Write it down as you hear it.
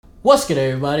What's good,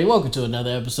 everybody? Welcome to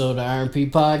another episode of the R&P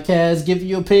Podcast, giving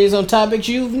you opinions on topics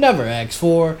you've never asked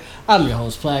for. I'm your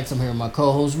host, Plax. I'm here with my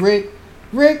co-host, Rick.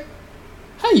 Rick,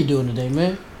 how you doing today,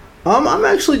 man? I'm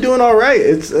actually doing all right.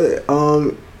 It's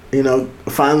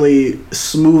finally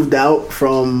smoothed out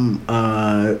from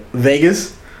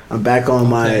Vegas. I'm back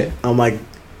on my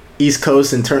East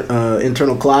Coast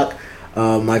internal clock.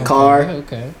 My car.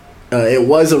 Okay. It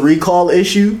was a recall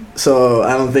issue, so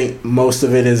I don't think most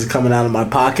of it is coming out of my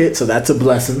pocket. So that's a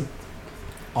blessing.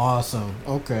 Awesome.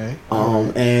 Okay.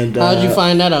 And how did you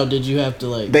find that out? Did you have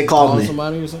to they called call me.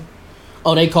 somebody or something?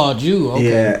 Oh, they called you. Okay.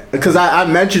 Yeah, because I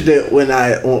mentioned it when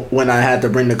I had to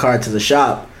bring the car to the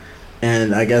shop,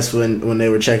 and I guess when they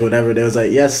were checking whatever, they was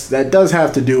like, yes, that does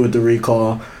have to do with the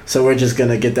recall. So we're just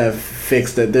gonna get that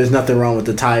fixed. That there's nothing wrong with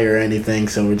the tire or anything.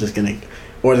 So we're just gonna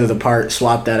order the part,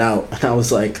 swap that out. And I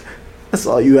was like, that's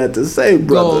all you had to say,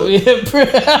 brother.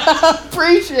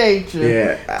 Appreciate you.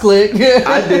 Yeah. Click.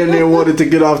 I damn near wanted to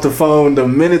get off the phone the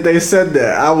minute they said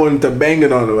that. I wanted to bang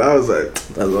it on them. I was like,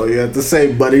 that's all you had to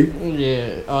say, buddy.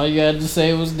 Yeah, all you had to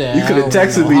say was that. You could have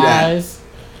texted me that.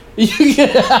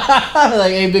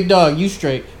 Like, hey, big dog, you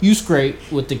straight. You straight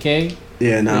with the K.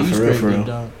 Yeah, nah, you for real, big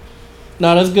dog.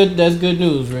 No, that's good. That's good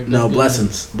news, Rick. No,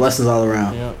 blessings. Blessings all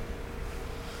around. Yep.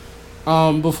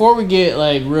 Before we get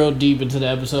real deep into the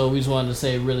episode, we just wanted to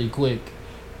say really quick,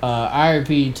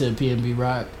 RIP to PNB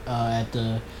Rock. At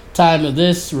the time of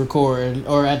this recording,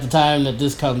 or at the time that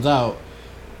this comes out,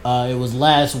 it was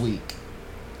last week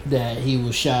that he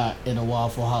was shot in a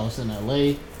Waffle House in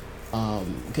LA.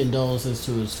 Condolences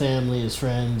to his family, his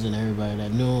friends, and everybody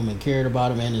that knew him and cared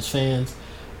about him, and his fans.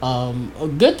 A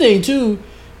good thing too,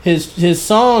 his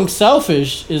song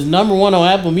 "Selfish" is #1 on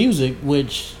Apple Music,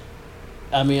 which,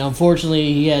 I mean,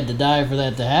 unfortunately, he had to die for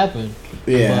that to happen.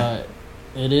 Yeah.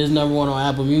 But it is #1 on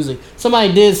Apple Music.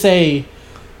 Somebody did say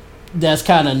that's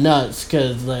kind of nuts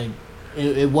because,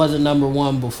 it wasn't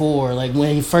 #1 before. Like,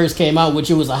 when he first came out, which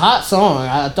it was a hot song.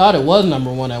 I thought it was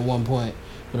 #1 at one point,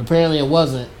 but apparently it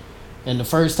wasn't. And the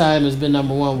first time it's been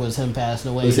 #1 was him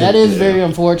passing away. That is very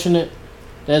unfortunate.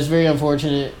 That's very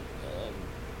unfortunate.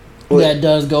 That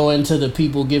does go into the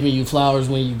people giving you flowers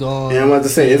when you're gone. Yeah, I'm about to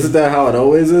say, isn't that how it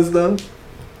always is, though?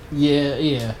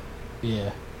 Yeah.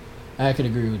 I could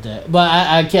agree with that, but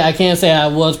I can't say I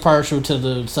was partial to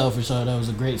the Selfish song. That was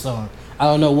a great song. I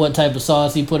don't know what type of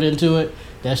sauce he put into it.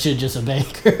 That shit just a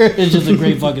banker. It's just a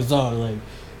great fucking song. Like,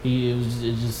 he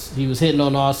was hitting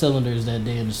on all cylinders that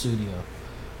day in the studio.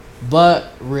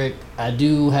 But Rick, I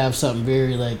do have something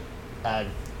very I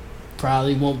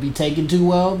probably won't be taken too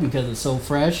well because it's so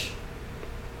fresh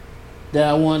that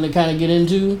I wanted to kind of get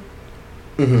into.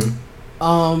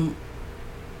 Mm-hmm.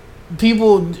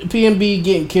 People, PNB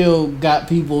getting killed got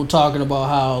people talking about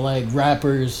how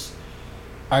rappers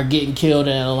are getting killed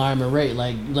at an alarming rate.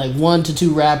 Like 1 to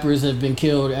 2 rappers have been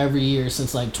killed every year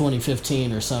since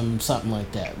 2015 or something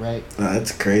like that, right? Oh,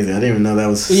 that's crazy. I didn't even know that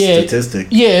was a statistic.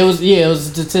 Yeah, it was a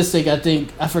statistic.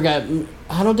 I forgot.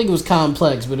 I don't think it was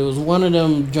Complex, but it was one of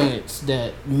them joints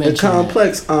that mentioned the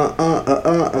Complex.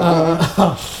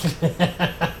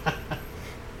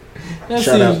 That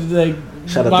Shout seems out.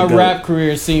 Shout out my to rap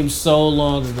career seems so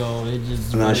long ago. It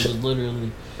just was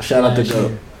literally. Shout out to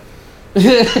Goat.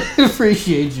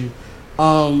 Appreciate you.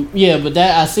 Yeah, but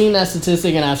that I seen that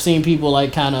statistic and I've seen people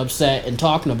kind of upset and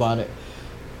talking about it.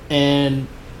 And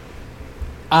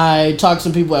I talked to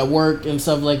some people at work and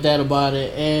stuff like that about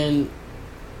it, and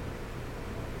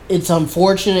it's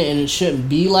unfortunate and it shouldn't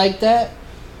be like that.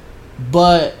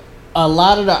 But a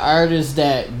lot of the artists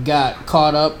that got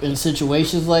caught up in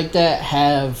situations like that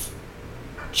have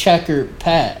checkered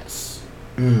past.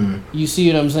 You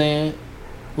see what I'm saying?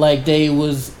 Like, they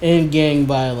was in gang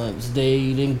violence.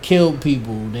 They didn't kill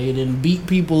people. They didn't beat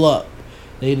people up.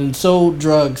 They didn't sold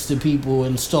drugs to people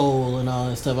and stole and all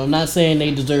that stuff. I'm not saying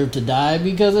they deserve to die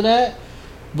because of that,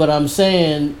 but I'm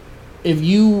saying if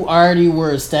you already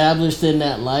were established in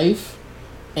that life,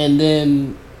 and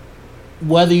then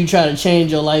whether you try to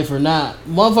change your life or not,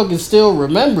 motherfuckers still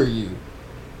remember you.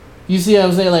 You see what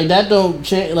I'm saying? That don't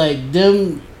change.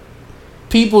 Them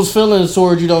people's feelings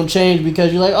towards you don't change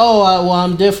because you're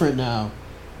I'm different now.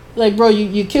 Bro,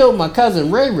 you killed my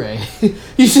cousin Ray Ray.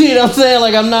 You see what I'm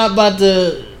saying? I'm not about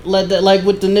to let that,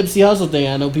 with the Nipsey Hussle thing.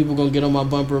 I know people gonna get on my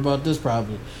bumper about this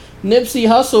probably. Nipsey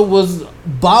Hussle was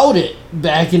about it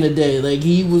back in the day.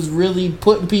 He was really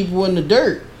putting people in the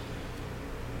dirt.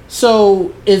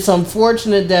 So it's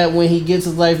unfortunate that when he gets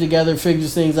his life together,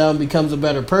 figures things out, and becomes a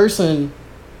better person,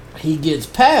 he gets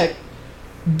packed.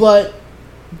 But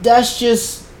that's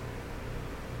just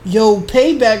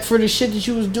payback for the shit that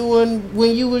you was doing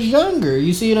when you was younger.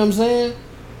 You see what I'm saying?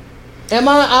 Am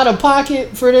I out of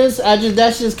pocket for this?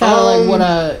 That's just kind of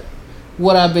like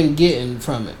what I've been getting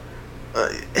from it.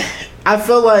 I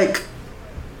feel like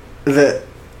that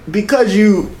because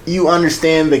you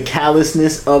understand the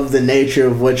callousness of the nature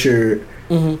of what you're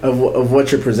of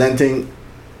what you're presenting.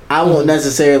 I won't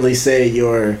necessarily say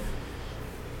you're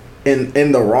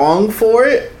in the wrong for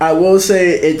it. I will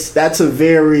say I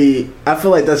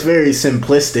feel like that's very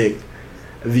simplistic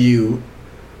view.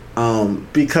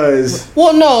 Because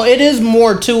no, it is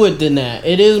more to it than that.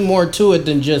 It is more to it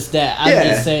than just that. I'm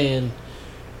just saying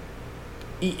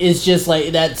it's just like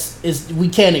we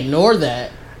can't ignore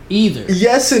that either.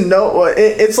 Yes and no.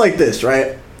 It's like this,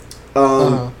 right?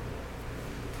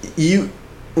 You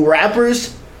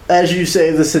rappers, as you say,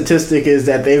 the statistic is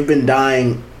that they've been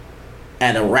dying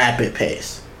at a rapid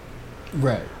pace.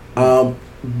 Right.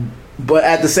 But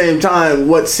at the same time,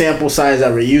 what sample size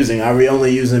are we using? Are we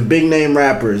only using big name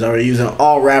rappers? Are we using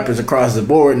all rappers across the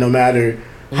board, no matter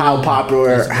how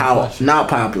popular or how not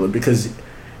popular? Because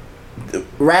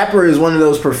rapper is one of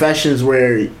those professions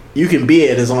where you can be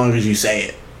it as long as you say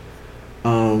it.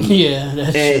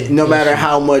 That's and true. No matter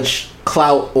how much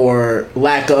clout or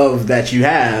lack of that you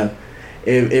have,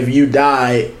 if you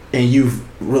die and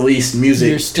you've released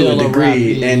music to a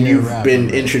degree and you've been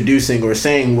introducing or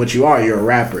saying what you are, you're a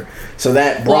rapper. So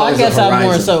that broadens the horizon. I'm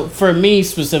more so for me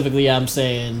specifically. I'm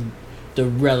saying the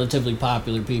relatively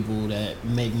popular people that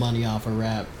make money off of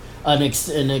rap, an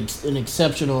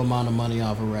exceptional amount of money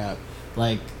off of rap,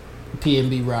 like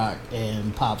PNB Rock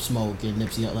and Pop Smoke and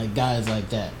Nipsey, like guys like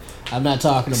that. I'm not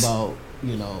talking about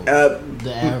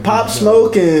the average Pop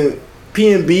Smoke and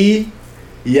PNB.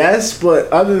 Yes,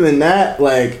 but other than that,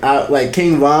 like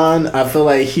King Von, I feel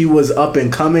like he was up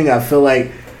and coming. I feel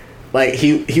like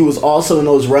he was also in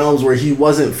those realms where he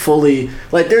wasn't fully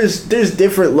like there's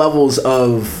different levels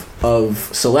of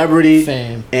celebrity,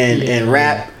 fame, and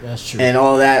rap, that's true, and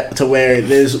all that, to where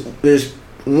there's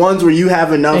ones where you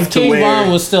have enough and to King where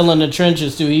Von was still in the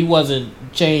trenches too. He wasn't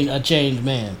a changed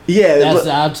man. Yeah,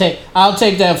 I'll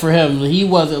take that for him. He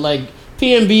wasn't like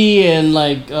PNB and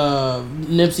like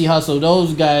Nipsey Hussle.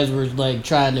 Those guys were like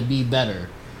trying to be better.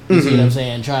 You see what I'm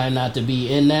saying? Trying not to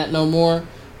be in that no more.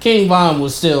 King Von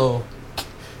was still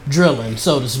drilling,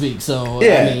 so to speak. So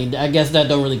yeah. I mean, I guess that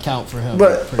don't really count for him.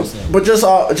 But per se. But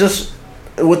just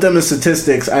with them in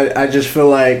statistics, I just feel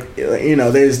like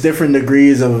there's different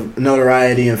degrees of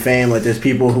notoriety and fame. Like there's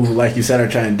people who, like you said, are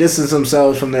trying to distance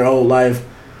themselves from their old life.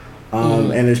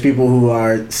 And there's people who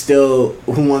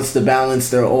wants to balance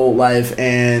their old life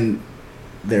and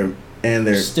their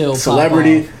still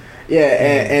celebrity.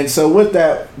 Yeah, and so with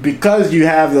that, because you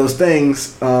have those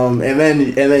things, and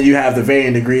then you have the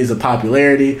varying degrees of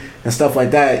popularity and stuff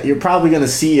like that, you're probably gonna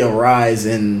see a rise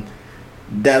in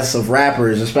deaths of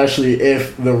rappers, especially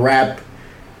if the rap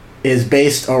is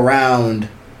based around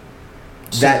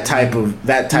that type of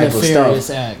stuff.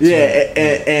 Acts, yeah,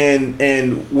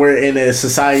 and we're in a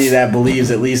society that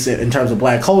believes, at least in terms of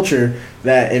black culture,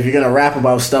 that if you're gonna rap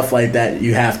about stuff like that,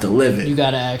 you have to live it. You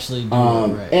gotta actually do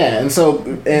it, right? Yeah, and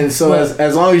so as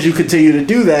long as you continue to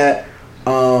do that,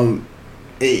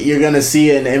 you're gonna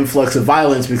see an influx of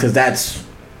violence, because that's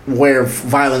where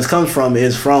violence comes from,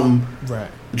 is from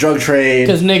drug trade.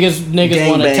 Because niggas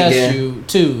want to test you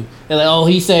too. They're like, oh,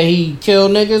 he said he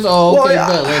killed niggas. Oh, okay,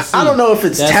 well, let's see. I don't know if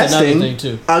it's That's testing, another thing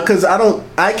too. Because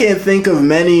I can't think of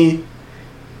many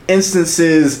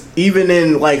instances, even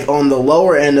in like on the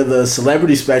lower end of the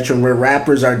celebrity spectrum, where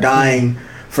rappers are dying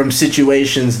from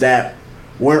situations that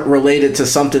weren't related to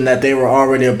something that they were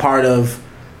already a part of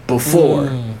before.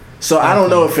 So I don't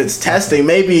know if it's testing.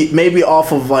 Maybe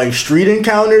off of like street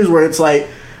encounters where it's like,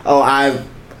 oh, I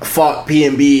fought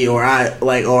PNB, or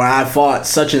I fought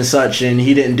such and such and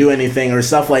he didn't do anything, or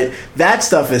stuff like that.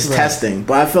 Stuff is testing.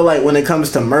 But I feel like when it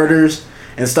comes to murders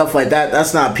and stuff like that,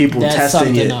 that's not people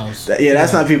testing it.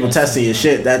 That's not people testing your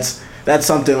shit. That's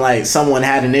something like someone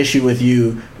had an issue with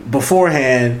you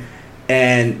beforehand,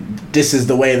 and this is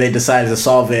the way they decided to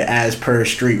solve it as per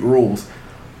street rules.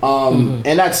 And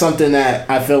that's something that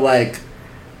I feel like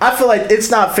it's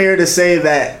not fair to say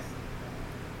that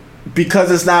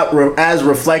because it's not as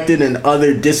reflected in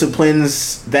other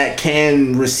disciplines that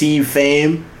can receive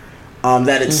fame,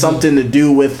 that it's something to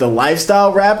do with the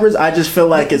lifestyle rappers. I just feel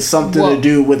like it's something to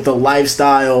do with the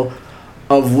lifestyle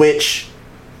of which,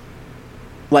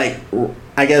 like,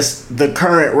 I guess the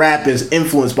current rap is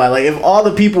influenced by. Like, if all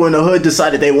the people in the hood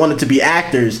decided they wanted to be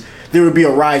actors, there would be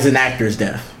a rise in actors'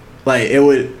 death. Like, it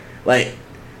would, it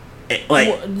ain't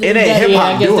hip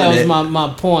hop doing it. That was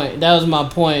my point. That was my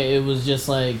point. It was just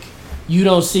like, you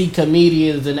don't see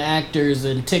comedians and actors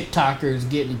and TikTokers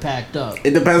getting packed up.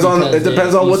 It depends on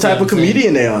what type of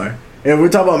comedian they are. if we're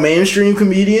talking about mainstream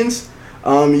comedians,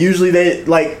 usually they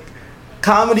like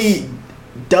comedy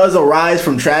does arise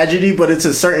from tragedy, but it's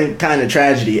a certain kind of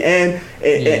tragedy, and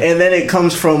then it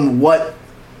comes from what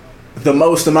the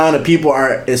most amount of people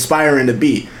are aspiring to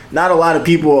be. Not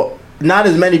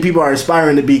as many people are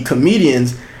aspiring to be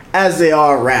comedians as they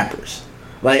are rappers.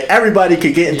 Like everybody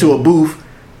could get into a booth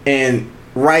and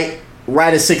write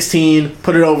a 16,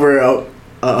 put it over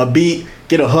a beat,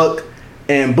 get a hook,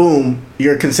 and boom,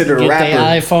 you're considered a rapper. Get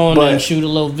their iPhone and shoot a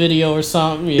little video or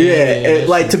something.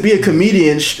 Like to be a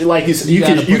comedian, like you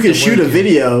can shoot a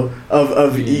video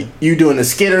of you doing a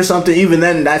skit or something. Even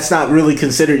then, that's not really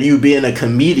considered you being a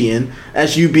comedian.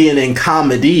 That's you being in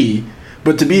comedy.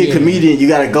 But to be a comedian, you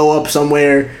got to go up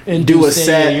somewhere and do a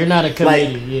set. Yeah, you're not a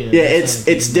comedian. Like,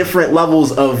 it's different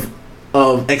levels of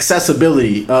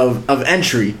accessibility of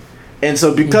entry, and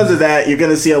so because of that, you're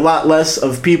gonna see a lot less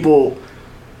of people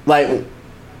like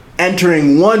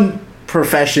entering one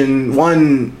profession,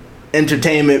 one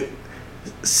entertainment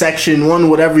section, one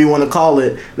whatever you want to call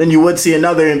it, than you would see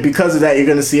another. And because of that, you're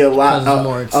going to see a lot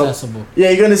more accessible.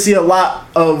 You're going to see a lot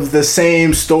of the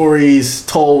same stories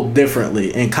told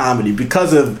differently in comedy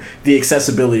because of the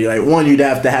accessibility. Like one, you'd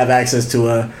have to have access to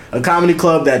a comedy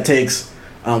club that takes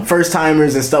first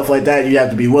timers and stuff like that. You have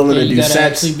to be willing to do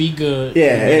sets. Actually be good.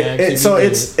 Yeah,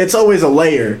 it's always a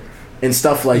layer and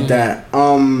stuff like that.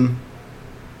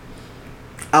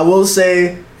 I will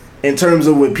say, in terms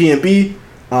of with PNB,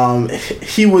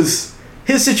 his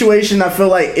situation, I feel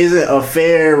like, isn't a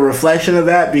fair reflection of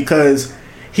that because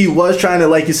he was trying to,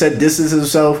 like you said, distance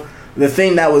himself. The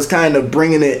thing that was kind of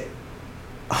bringing it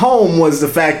home was the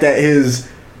fact that his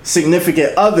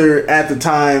significant other at the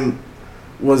time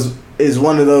is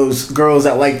one of those girls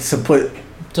that likes to put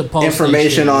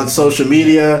information on social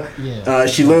media.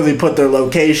 She literally put their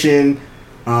location.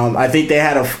 I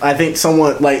think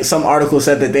someone, like some article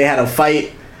said that they had a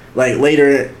fight like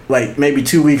later, like maybe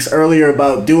 2 weeks earlier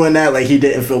about doing that. Like he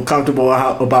didn't feel comfortable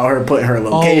about her putting her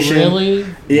location. Oh, really?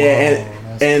 Yeah,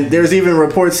 and there's even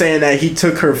reports saying that he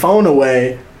took her phone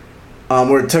away,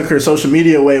 or took her social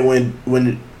media away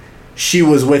when she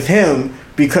was with him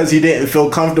because he didn't feel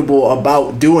comfortable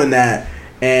about doing that,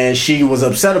 and she was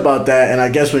upset about that. And I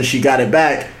guess when she got it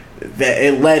back, that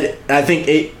it led, I think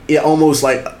it almost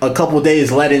like a couple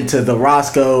days led into the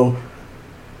Roscoe,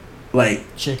 like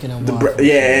chicken and waffles.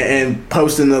 And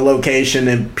posting the location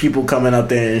and people coming up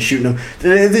there and shooting them.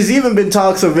 There's even been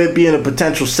talks of it being a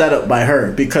potential setup by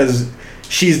her because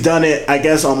she's done it, I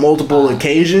guess, on multiple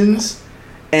occasions,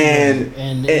 and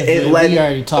it led. We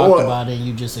already talked about it. And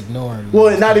you just ignore it.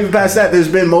 Well, not even past that.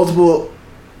 There's been multiple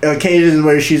occasions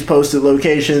where she's posted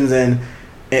locations, and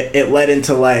it led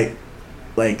into like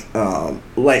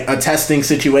a testing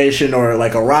situation or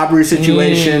like a robbery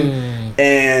situation,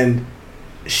 and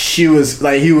she was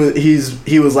like, he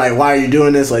was like, why are you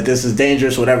doing this? Like, this is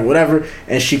dangerous, whatever.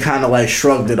 And she kind of like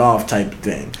shrugged it off type of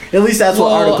thing. At least that's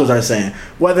what articles are saying.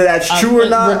 Whether that's true or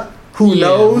not, who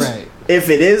knows? Right. If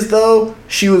it is though,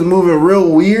 she was moving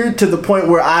real weird to the point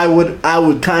where I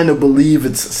would kind of believe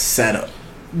it's set up.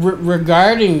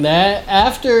 Regarding that,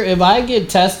 if I get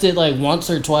tested like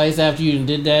once or twice after you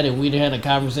did that and we had a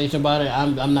conversation about it,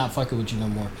 I'm not fucking with you no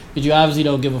more because you obviously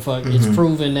don't give a fuck. Mm-hmm. It's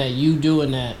proven that you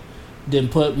doing that then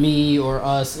put me or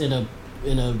us in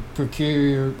a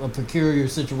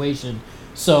precarious situation.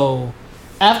 So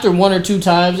after one or two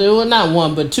times, it was not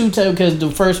one but two times, because the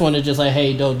first one is just like,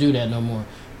 hey, don't do that no more.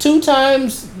 2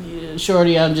 times,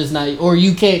 shorty, I'm just not, or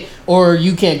you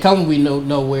can't come with me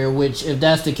nowhere, which if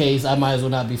that's the case, I might as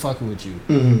well not be fucking with you.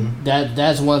 Mm-hmm.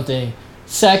 That's one thing.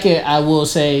 Second, I will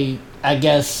say, I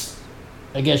guess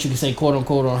you can say, quote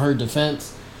unquote, on her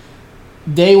defense,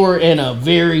 they were in a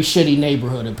very shitty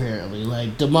neighborhood apparently.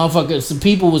 Like the motherfuckers, some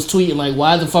people was tweeting like,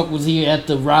 why the fuck was he at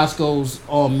the Roscoe's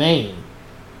on Main?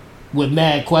 With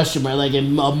mad question mark. Like,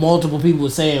 and multiple people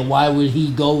were saying, why would he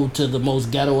go to the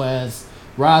most ghetto ass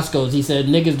Roscoe's? He said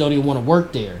niggas don't even want to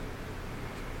work there.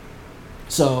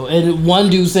 So, and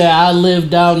one dude said, I live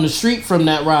down the street from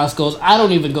that Roscoe's. I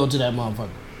don't even go to that motherfucker.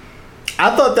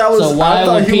 I thought that was. So why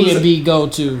would P&B go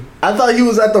to? I thought he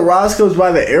was at the Roscoe's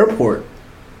by the airport.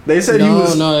 They said he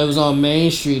was. No, it was on Main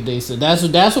Street. They said that's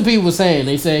what people were saying.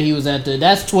 They said he was at the.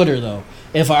 That's Twitter though.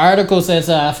 If an article says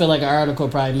that, I feel like an article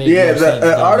probably made more sense.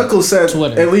 The article said,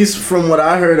 Twitter. At least from what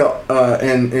I heard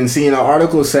and seeing, an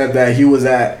article said that he was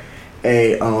at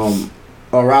a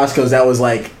Roscoe's that was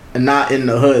like not in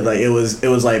the hood, like it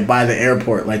was like by the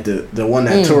airport, like the one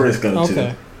that tourists go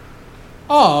to.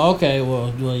 Oh, okay.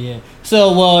 Well, yeah.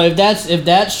 So, if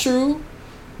that's true,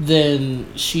 then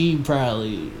she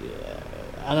probably.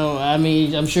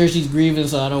 I'm sure she's grieving,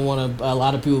 so I don't want to. A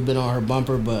lot of people have been on her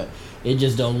bumper, but It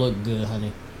just don't look good,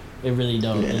 honey. It really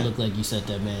don't. Yeah. It look like you set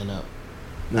that man up.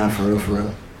 Nah, for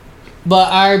real.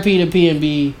 But RIP to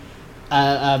PNB.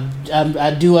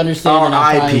 I do understand that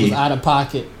I probably was out of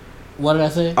pocket. What did I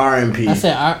say? RMP. I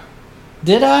said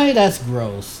did I? That's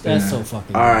gross. That's so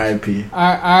fucking gross. RIP. RIP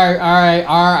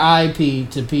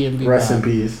to PNB. Rest in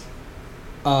peace.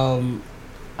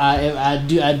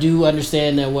 I do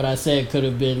understand that what I said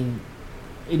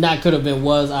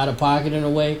was out of pocket in a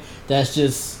way. That's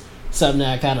just something that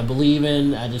I kind of believe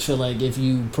in. I just feel like if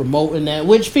you promoting that,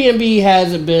 which PNB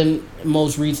hasn't been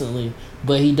most recently,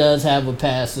 but he does have a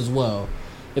past as well.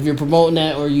 If you're promoting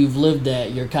that or you've lived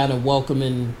that, you're kind of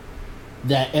welcoming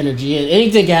that energy in.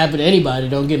 Anything can happen to anybody,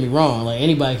 don't get me wrong. Like,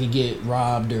 anybody could get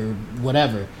robbed or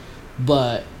whatever.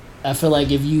 But I feel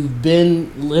like if you've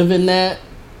been living that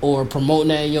or promoting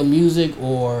that in your music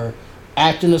or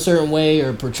acting a certain way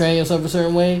or portraying yourself a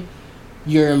certain way,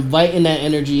 you're inviting that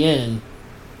energy in.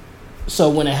 So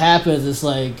when it happens, it's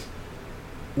like,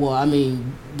 well, I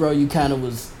mean, bro, you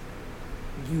was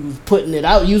putting it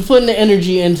out. You was putting the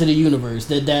energy into the universe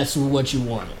that's what you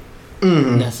wanted.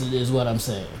 Mm-hmm. That's is what I'm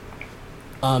saying.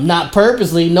 Not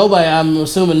purposely. I'm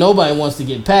assuming nobody wants to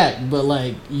get packed, but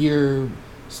like you're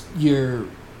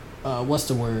what's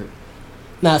the word?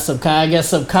 Not I guess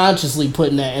subconsciously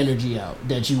putting that energy out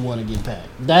that you want to get packed.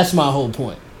 That's my whole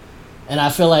point. And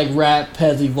I feel like rap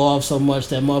has evolved so much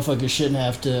that motherfuckers shouldn't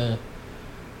have to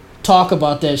talk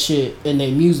about that shit in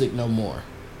their music no more.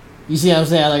 You see what I'm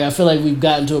saying? Like, I feel like we've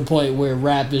gotten to a point where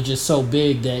rap is just so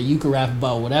big that you can rap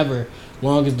about whatever,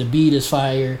 long as the beat is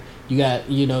fire. You got a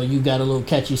little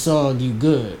catchy song, you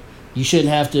good. You shouldn't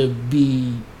have to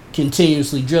be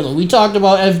continuously drilling. We talked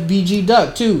about FBG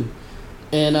Duck too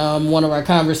in one of our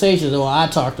conversations, or I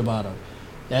talked about him.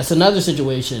 That's another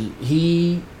situation.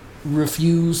 He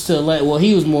refused to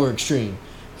he was more extreme.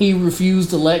 He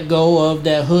refused to let go of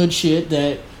that hood shit,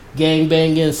 that gang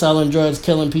banging, selling drugs,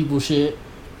 killing people shit.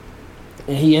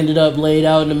 And he ended up laid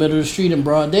out in the middle of the street in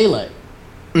broad daylight.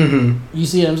 Mm-hmm. You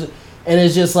see what I'm saying? And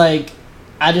it's just like,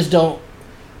 I just don't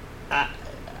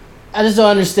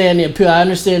understand the appeal. I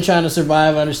understand trying to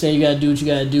survive. I understand you gotta do what you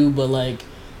gotta do. But like,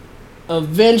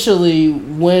 eventually,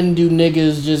 when do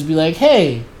niggas just be like,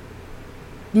 hey,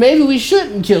 maybe we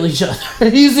shouldn't kill each other?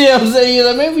 You see what I'm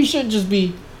saying? Maybe we should just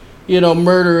be,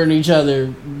 murdering each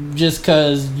other just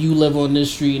because you live on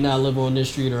this street and I live on this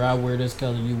street, or I wear this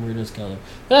color, you wear this color.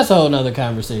 But that's a whole nother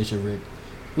conversation, Rick.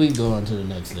 We can go on to the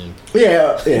next thing.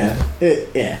 Yeah.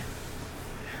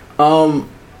 What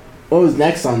was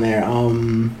next on there?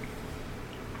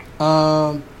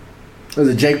 Was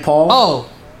it Jake Paul? Oh,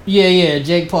 yeah,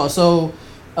 Jake Paul. So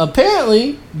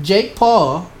apparently, Jake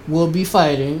Paul will be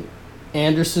fighting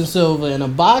Anderson Silva in a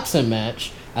boxing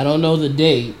match. I don't know the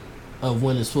date of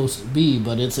when it's supposed to be,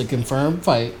 but it's a confirmed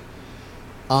fight.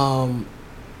 I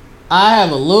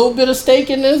have a little bit of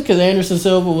stake in this because Anderson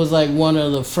Silva was like one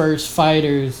of the first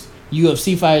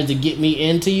UFC fighters to get me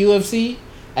into UFC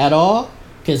at all,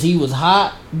 because he was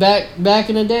hot back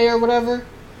in the day or whatever.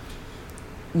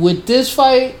 With this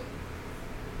fight,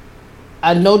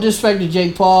 I no disrespect to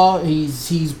Jake Paul.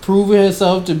 He's proven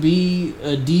himself to be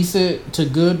a decent to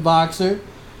good boxer.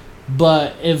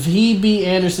 But if he beat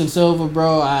Anderson Silva,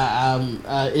 bro,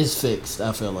 it's fixed.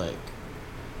 I feel like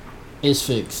it's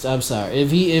fixed. I'm sorry.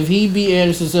 If he beat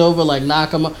Anderson Silva, like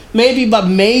knock him out, maybe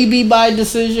by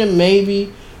decision,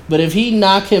 maybe. But if he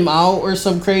knock him out or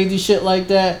some crazy shit like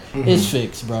that, mm-hmm. It's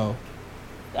fixed, bro.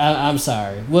 I'm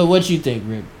sorry. What you think,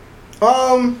 Rick?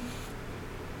 I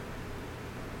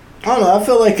don't know. I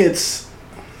feel like it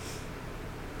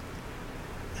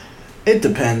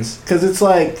depends, because it's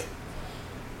like,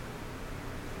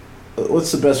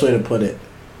 what's the best way to put it?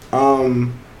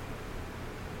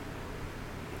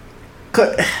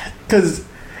 Because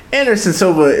Anderson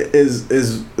Silva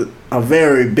is a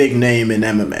very big name in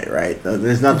MMA, right?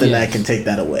 There's nothing that can take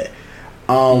that away.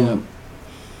 But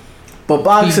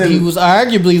boxing, he was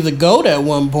arguably the GOAT at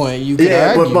one point. You could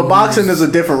argue, but boxing is a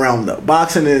different realm, though.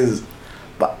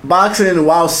 Boxing,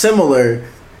 while similar,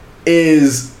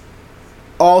 is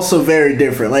also very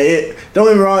different. Like, don't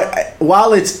get me wrong.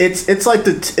 While it's like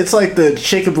the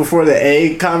chicken before the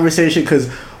egg conversation, because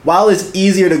while it's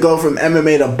easier to go from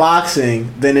MMA to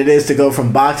boxing than it is to go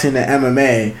from boxing to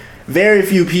MMA, very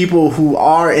few people who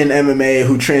are in MMA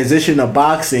who transition to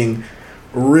boxing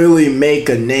really make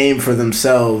a name for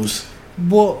themselves.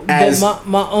 Well, as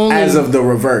of the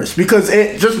reverse, because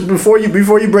it just before you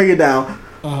break it down,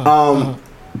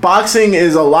 boxing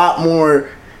is a lot more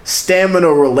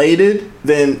stamina related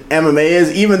than MMA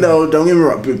is. Even though, don't get me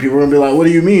wrong, people are gonna be like, "What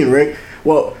do you mean, Rick?"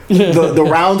 Well, the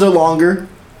rounds are longer.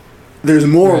 There's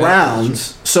more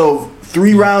rounds, so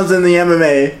 3 rounds in the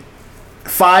MMA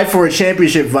 5 for a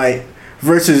championship fight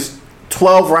versus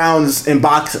 12 rounds in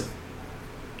boxing.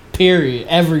 Period.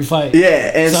 Every fight.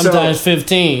 Yeah, and sometimes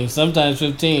 15. Sometimes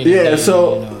 15. Yeah, then,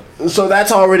 so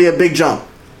that's already a big jump,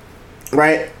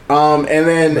 right? And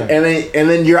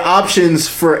then your options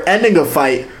for ending a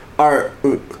fight are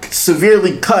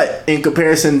severely cut in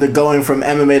comparison to going from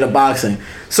MMA to boxing.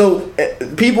 So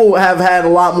people have had a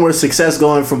lot more success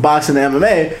going from boxing to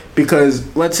MMA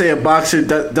because let's say a boxer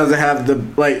doesn't have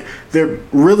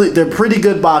they're pretty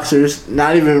good boxers. They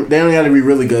don't got to be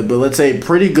really good, but let's say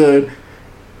pretty good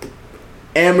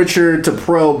amateur to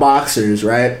pro boxers,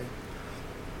 right?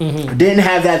 Mm-hmm. Didn't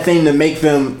have that thing to make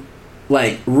them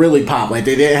like really pop. Like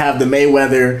they didn't have the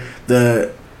Mayweather,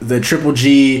 the Triple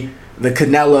G, the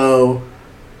Canelo,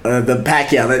 the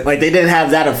Pacquiao. Like they didn't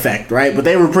have that effect, right? But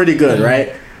they were pretty good, mm-hmm.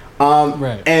 right?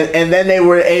 Right. And then they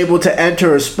were able to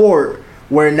enter a sport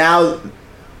where now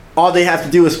all they have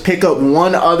to do is pick up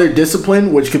one other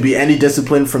discipline, which could be any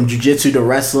discipline from jiu-jitsu to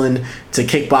wrestling to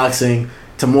kickboxing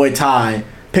to Muay Thai.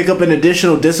 Pick up an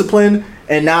additional discipline,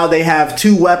 and now they have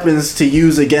 2 weapons to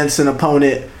use against an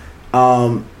opponent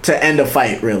to end a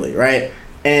fight, really, right?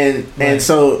 And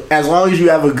so as long as you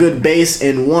have a good base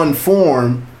in one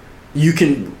form, you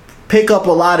can pick up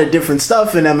a lot of different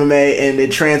stuff in MMA, and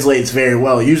it translates very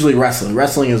well. Usually wrestling.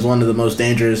 Wrestling is one of the most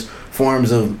dangerous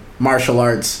forms of martial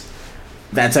arts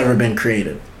that's ever been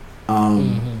created.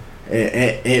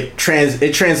 It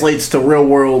translates to real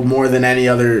world more than any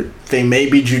other thing.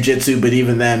 Maybe jiu-jitsu, but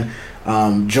even then,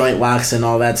 joint locks and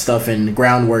all that stuff and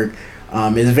groundwork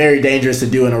is very dangerous to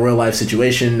do in a real life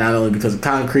situation, not only because of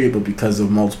concrete, but because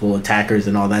of multiple attackers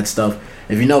and all that stuff.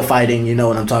 If you know fighting, you know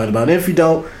what I'm talking about. If you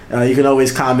don't, you can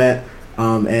always comment,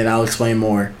 and I'll explain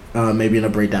more, maybe in a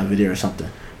breakdown video or something.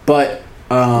 But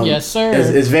yes, sir.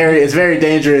 It's very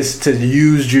dangerous to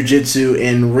use jiu-jitsu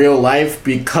in real life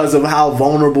because of how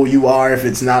vulnerable you are if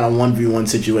it's not a 1v1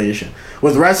 situation.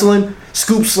 With wrestling,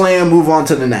 scoop, slam, move on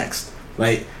to the next.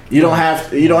 Like you don't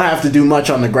have to do much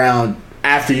on the ground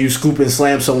after you scoop and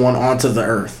slam someone onto the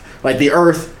earth. Like the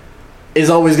earth is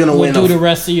always going to win. Do the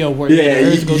rest of your work. Yeah,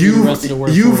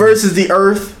 you versus the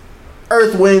earth.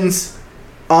 Earth wins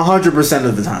 100%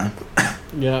 of the time.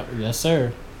 Yeah, yes,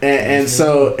 sir. And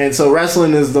so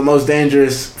wrestling is the most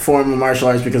dangerous form of martial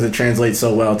arts because it translates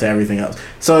so well to everything else.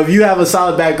 So if you have a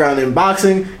solid background in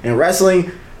boxing and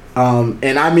wrestling,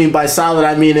 and I mean by solid,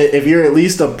 I mean if you're at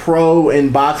least a pro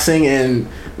in boxing and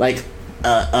like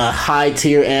a high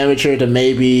tier amateur to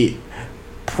maybe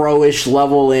pro-ish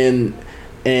level in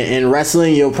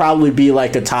wrestling, you'll probably be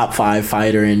like a top 5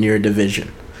 fighter in your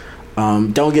division.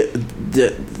 Don't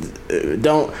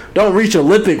reach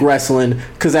Olympic wrestling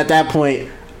because at that point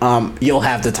you'll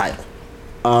have the title.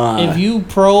 If you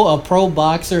a pro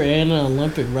boxer and an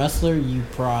Olympic wrestler, you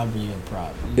probably a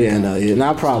problem. Yeah, no, you're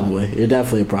not probably. You're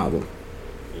definitely a problem.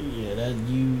 Yeah, that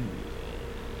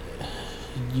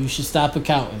you should stop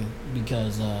accounting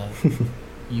because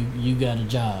you got a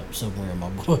job somewhere, my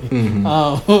boy.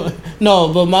 Mm-hmm.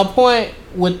 No, but my point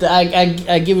with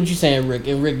I get what you're saying, Rick.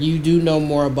 And Rick, you do know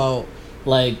more about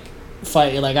like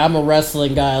fighting. Like I'm a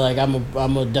wrestling guy. Like I'm a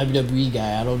WWE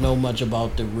guy. I don't know much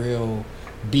about the real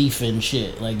beef and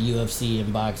shit like UFC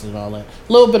and boxing and all that.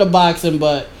 A little bit of boxing,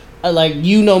 but like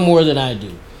you know more than I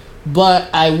do. But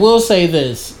I will say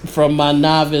this from my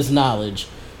novice knowledge: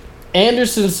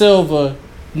 Anderson Silva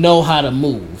know how to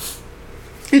move.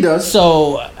 He does.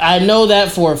 So I know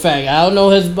that for a fact. I don't know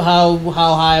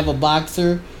how high of a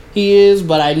boxer he is,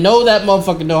 but I know that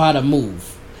motherfucker know how to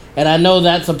move, and I know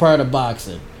that's a part of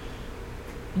boxing.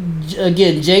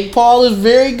 Again, Jake Paul is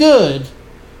very good,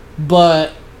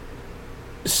 but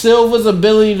Silva's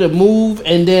ability to move,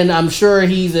 and then I'm sure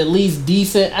he's at least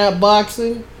decent at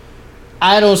boxing.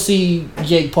 I don't see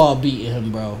Jake Paul beating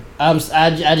him, bro. I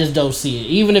just don't see it.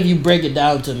 Even if you break it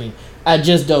down to me, I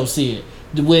just don't see it.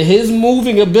 With his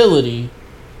moving ability,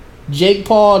 Jake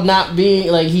Paul not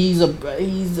being like he's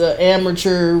a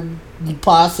amateur,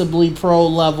 possibly pro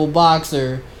level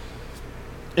boxer,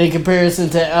 in comparison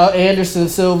to Anderson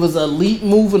Silva's elite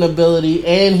moving ability,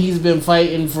 and he's been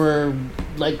fighting for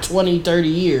like 20, 30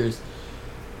 years.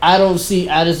 I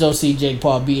just don't see Jake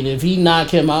Paul beating it. If he knock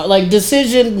him out, like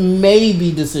decision,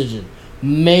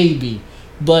 maybe.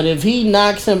 But if he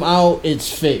knocks him out,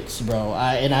 it's fixed, bro.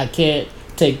 I can't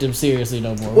take them seriously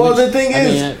no more. Well, the thing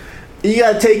is, you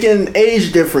got to take in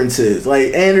age differences.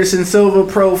 Like Anderson Silva,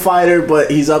 pro fighter, but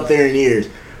he's up there in years.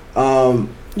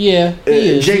 Yeah, he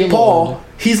is. Jake Paul,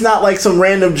 he's not like some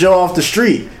random Joe off the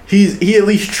street. He at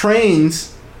least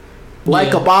trains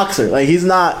like a boxer. Like he's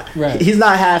not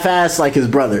half-assed like his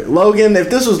brother. Logan,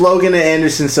 if this was Logan and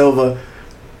Anderson Silva,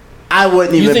 I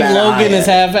wouldn't even. You think bat an Logan eye is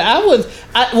at.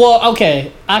 half? Well,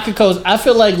 okay. I could coast. I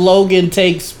feel like Logan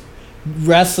takes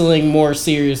wrestling more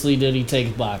seriously than he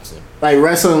takes boxing. Like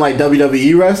wrestling, like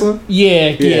WWE wrestling.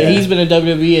 Yeah. He's been in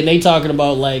WWE, and they talking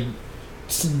about like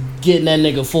getting that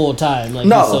nigga full time. Like,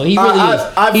 No, so he really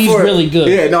is. He's really good.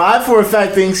 Yeah, no, I for a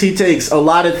fact thinks he takes a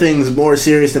lot of things more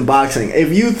serious than boxing.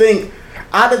 If you think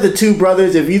out of the two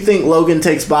brothers, if you think Logan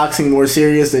takes boxing more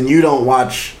serious, then you don't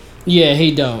watch. Yeah,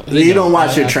 he don't. You don't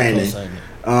watch your training.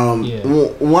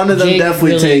 One of them Jake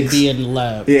definitely really takes. be in the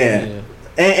lab. Yeah.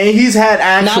 And he's had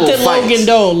actual Not that fights. Logan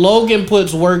don't. Logan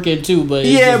puts work in too, but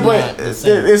it's just but not the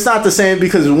same. it's not the same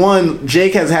because one,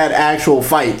 Jake has had actual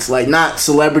fights, like not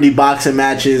celebrity boxing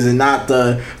matches and not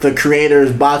the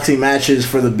creators boxing matches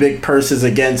for the big purses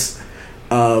against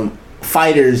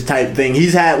fighters type thing.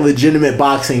 He's had legitimate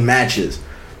boxing matches.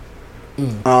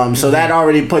 So that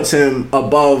already puts him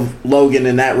above Logan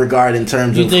in that regard in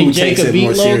terms of who takes it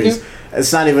more serious.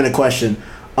 It's not even a question.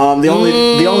 The only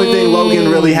thing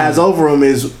Logan really has over him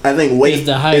is I think weight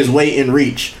and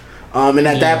reach. And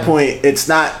at that point, it's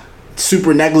not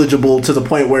super negligible to the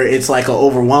point where it's like a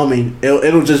overwhelming.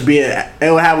 It'll just be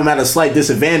it'll have him at a slight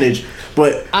disadvantage.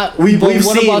 But we've what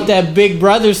seen about that big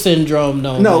brother syndrome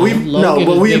though? No,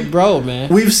 man? Big bro, man.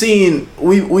 We've seen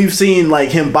like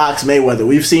him box Mayweather.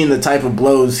 We've seen the type of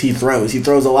blows he throws. He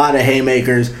throws a lot of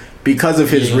haymakers because of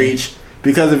his reach,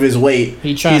 because of his weight.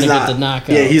 He's trying to get the knockout.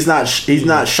 Yeah, he's not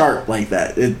sharp like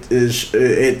that.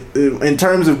 In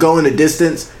terms of going the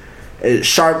distance,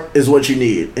 sharp is what you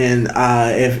need. And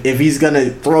if he's gonna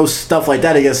throw stuff like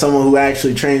that against someone who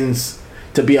actually trains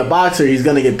to be a boxer, he's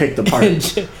gonna get picked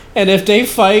apart. And if they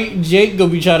fight, Jake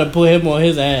gonna be trying to put him on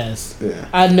his ass. Yeah.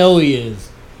 I know he is,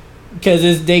 because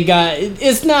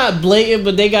it's not blatant,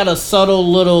 but they got a subtle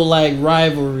little like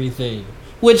rivalry thing,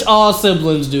 which all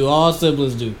siblings do.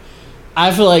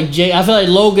 I feel like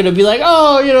Logan will be like,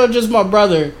 oh, just my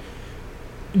brother.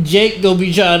 Jake gonna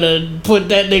be trying to put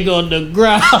that nigga on the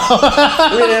ground.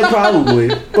 Yeah, probably.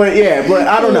 But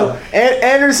I don't know.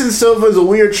 Anderson Silva is a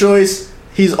weird choice.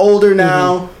 He's older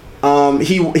now.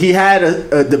 He had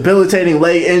a debilitating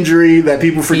leg injury that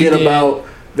people forget about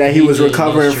that he was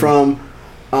recovering from.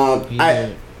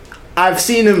 I've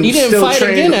seen him. He didn't still fight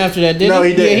train. again after that, did he? No,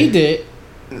 he didn't. Yeah, he did.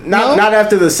 Not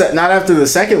after the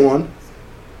second one.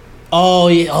 Oh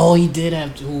yeah. Oh, he did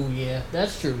have to. Oh yeah,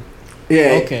 that's true.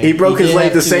 Yeah, okay. He broke his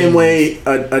leg the same way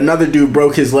another dude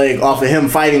broke his leg off of him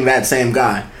fighting that same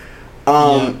guy.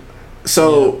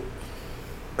 So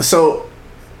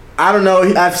I don't know.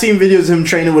 I've seen videos of him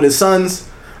training with his sons.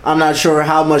 I'm not sure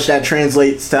how much that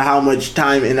translates to how much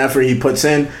time and effort he puts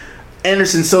in.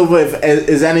 Anderson Silva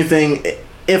is anything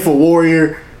if a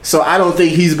warrior, so I don't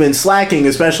think he's been slacking,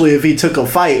 especially if he took a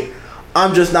fight.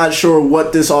 I'm just not sure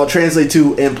what this all translates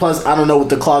to, and plus I don't know what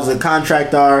the clauses of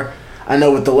contract are. I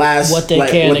know with the last what they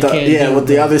can and can't do. With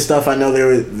the other stuff, I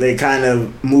know they kind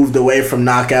of moved away from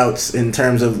knockouts in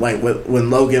terms of like when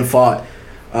Logan fought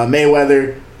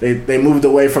Mayweather. They moved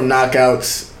away from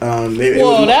knockouts.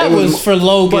 That was for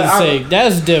Logan's sake.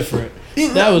 That's different.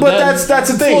 That's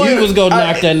the thing. Floyd was gonna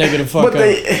knock that nigga the fuck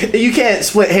out. You can't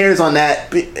split hairs on that.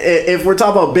 If we're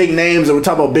talking about big names and we're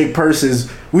talking about big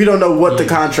purses, we don't know what the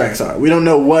contracts are. We don't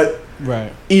know what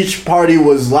each party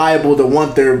was liable to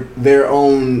want their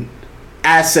own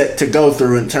asset to go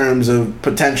through in terms of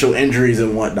potential injuries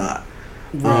and whatnot.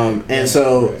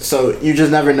 So you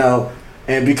just never know.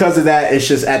 And because of that, it's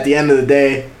just at the end of the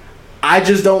day, I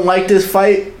just don't like this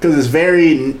fight because it's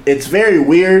very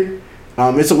weird.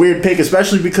 It's a weird pick,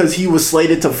 especially because he was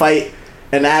slated to fight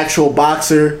an actual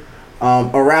boxer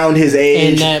around his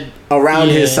age,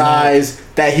 his size,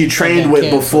 that he trained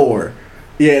with before.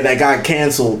 Yeah, that got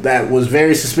canceled. That was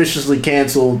very suspiciously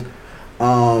canceled.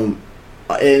 And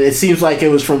it seems like it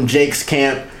was from Jake's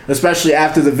camp, especially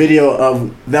after the video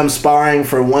of them sparring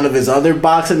for one of his other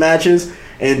boxing matches.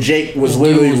 And Jake was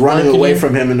literally running away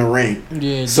from him in the ring.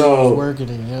 Yeah, so was working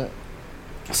it. Yeah.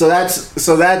 So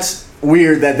that's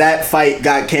weird that fight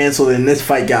got canceled and this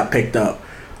fight got picked up.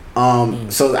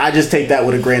 So I just take that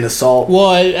with a grain of salt. Well,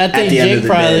 I think Jake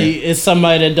probably is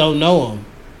somebody that don't know him,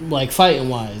 like fighting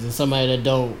wise, and somebody that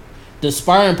don't. The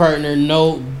sparring partner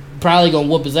probably gonna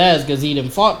whoop his ass because he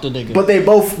didn't fought the nigga. But they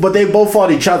both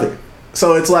fought each other.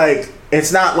 So it's like.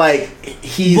 It's not like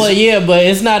he's. But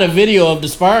it's not a video of the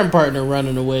sparring partner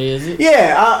running away, is it?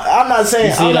 Yeah, I'm not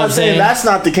saying that's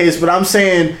not the case, but I'm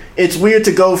saying it's weird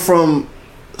to go from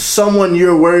someone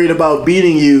you're worried about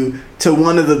beating you to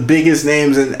one of the biggest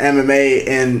names in MMA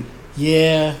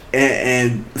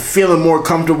and feeling more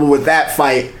comfortable with that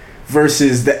fight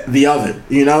versus the other.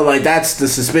 Like that's the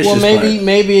suspicious. Well,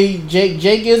 maybe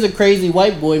Jake is a crazy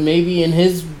white boy. Maybe in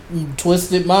his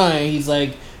twisted mind, he's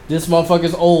like, this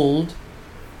motherfucker's old.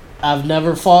 I've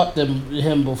never fought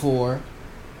him before.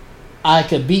 I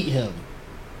could beat him.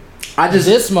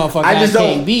 This motherfucker I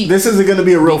can't beat. This isn't going to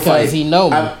be a real fight. Because he know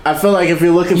me. I feel like if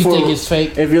you're looking for... You think it's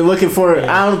fake? If you're looking for...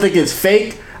 Yeah. I don't think it's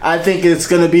fake. I think it's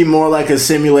going to be more like a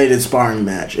simulated sparring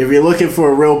match. If you're looking for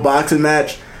a real boxing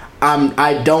match,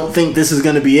 I don't think this is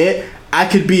going to be it. I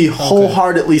could be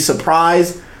wholeheartedly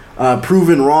surprised,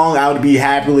 proven wrong. I would be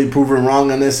happily proven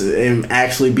wrong on this and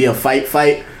actually be a fight.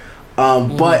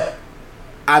 But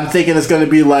I'm thinking it's going to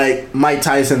be like Mike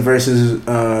Tyson versus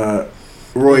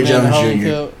Roy Jones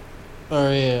Jr. Oh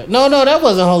yeah, no, that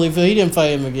wasn't Holyfield. He didn't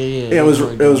fight him again. Yeah, it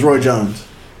was Roy Jones.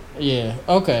 Yeah,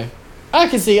 okay, I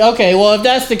can see. Okay, well if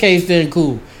that's the case, then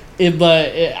cool.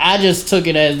 I just took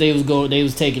it as they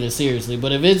was taking it seriously.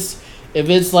 But if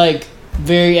it's like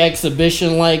very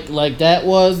exhibition like that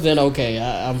was, then okay,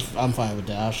 I'm fine with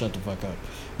that. I'll shut the fuck up.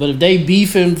 But if they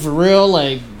beefing for real,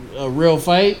 like a real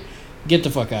fight, get the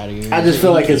fuck out of here. I just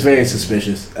feel like it's very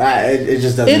suspicious. It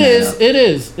just doesn't.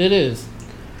 It is.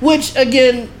 Which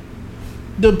again,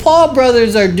 the Paul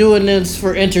brothers are doing this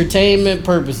for entertainment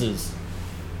purposes.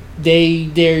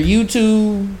 They're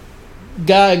YouTube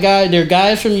they're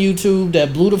guys from YouTube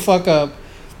that blew the fuck up.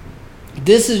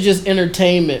 This is just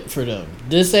entertainment for them.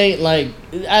 This ain't like,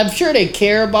 I'm sure they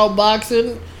care about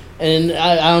boxing, and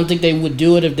I don't think they would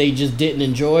do it if they just didn't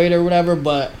enjoy it or whatever,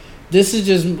 but this is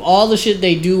just all the shit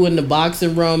they do in the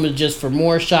boxing realm is just for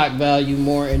more shock value,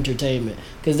 more entertainment,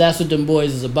 because that's what them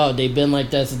boys is about. They've been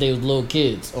like that since they was little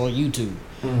kids on YouTube.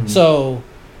 Mm-hmm. So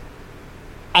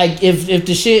if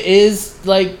the shit is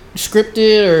like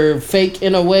scripted or fake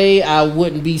in a way, I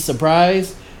wouldn't be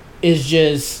surprised. It's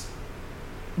just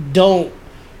don't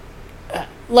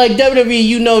like WWE.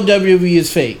 You know WWE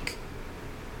is fake.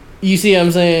 You see what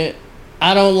I'm saying?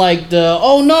 I don't like the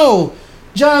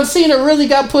John Cena really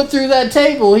got put through that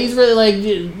table. He's really like,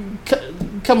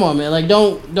 come on, man. Like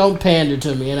don't pander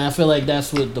to me. And I feel like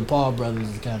that's what the Paul brothers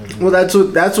is kind of doing. Well, that's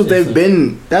what they've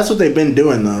been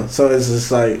doing though. So it's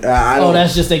just like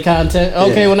that's just their content.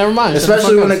 Okay, well never mind.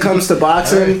 Especially when it comes to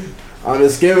boxing,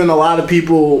 it's giving a lot of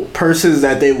people purses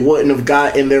that they wouldn't have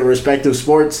got in their respective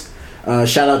sports.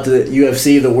 Shout out to the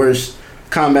UFC, the worst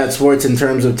combat sports in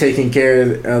terms of taking care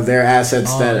of their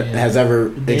assets has ever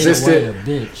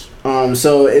existed.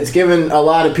 So it's given a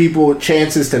lot of people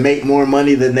chances to make more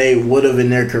money than they would have in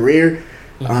their career.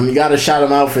 You got to shout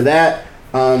them out for that.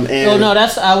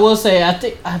 I will say,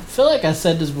 I feel like I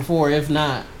said this before. If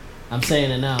not, I'm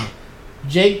saying it now.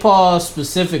 Jake Paul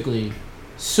specifically,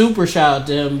 super shout out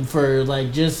to him for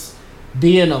like just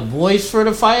being a voice for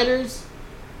the fighters.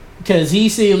 Because he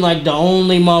seemed like the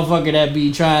only motherfucker that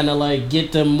be trying to like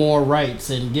get them more rights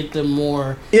and get them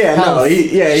more. He's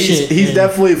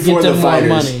definitely for the fighters.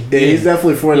 Money. Yeah, he's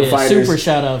definitely for the fighters. Super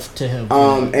shout out to him.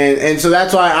 And so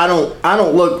that's why I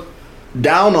don't look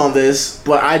down on this,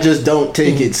 but I just don't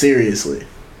take it seriously.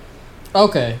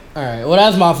 Okay, all right. Well,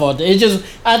 that's my fault. I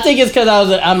think it's because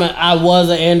I was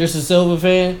an Anderson Silva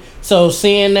fan. So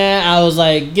seeing that, I was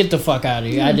like, get the fuck out of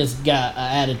here. I just got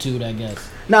an attitude, I guess.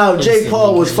 Now, Jake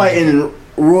Paul was fighting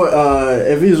Roy.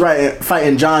 If he was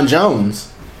fighting John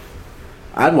Jones,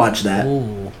 I'd watch that.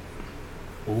 Ooh,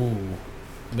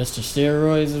 Mr.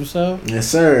 Steroids himself. Yes,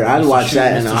 sir. I'd watch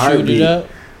that in a heartbeat.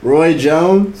 Roy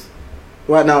Jones.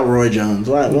 What? Not Roy Jones.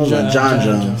 What was that? John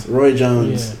Jones. Roy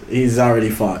Jones. Yeah. He's already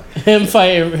fought. Him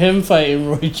fighting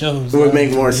Roy Jones would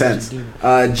make more sense.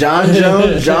 John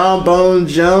Jones, John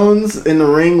Bones Jones in the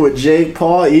ring with Jake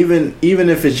Paul. Even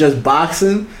if it's just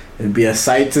boxing. It'd be a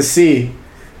sight to see.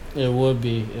 It would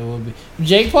be.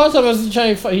 Jake Paul was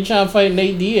trying to fight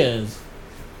Nate Diaz.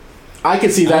 I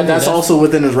can see that. That's also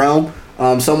within his realm.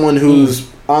 Someone who's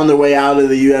on their way out of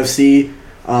the UFC.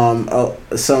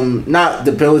 Some not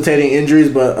debilitating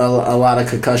injuries, but a lot of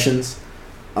concussions.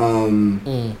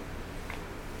 It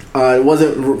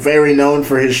wasn't very known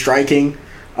for his striking,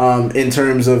 in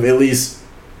terms of at least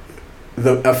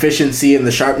the efficiency and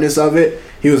the sharpness of it.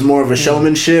 He was more of a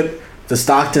showmanship. The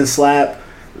Stockton slap,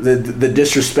 the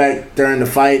disrespect during the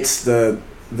fights, the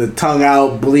tongue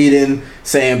out, bleeding,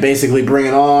 saying basically bring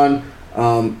it on,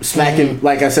 smacking,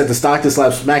 like I said, the Stockton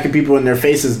slap, smacking people in their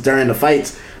faces during the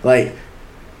fights. Like,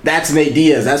 that's Nate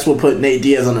Diaz. That's what put Nate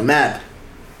Diaz on the map.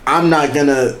 I'm not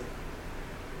gonna,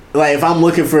 like, if I'm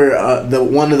looking for the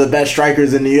one of the best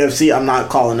strikers in the UFC, I'm not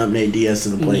calling up Nate Diaz to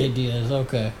the plate. Nate Diaz,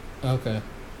 okay.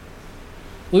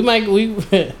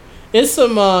 It's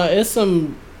some.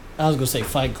 I was gonna say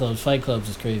fight clubs. Fight clubs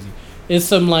is crazy. It's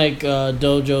some like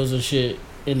dojos and shit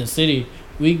in the city.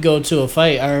 We go to a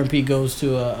fight. RMP goes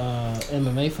to a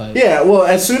MMA fight. Yeah, well,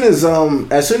 as soon as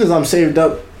I'm saved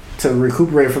up to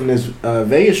recuperate from this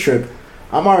Vegas trip,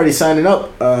 I'm already signing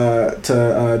up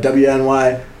to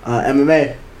WNY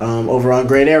MMA over on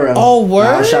Great Arrow. Oh,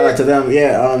 word! Shout out to them.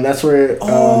 Yeah, that's where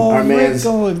our man's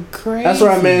going crazy. That's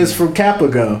where our man's from Kappa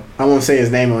go. I won't say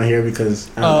his name on here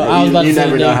because I was about to say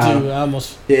never know how. Too. I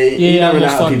almost, you never know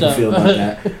how people feel about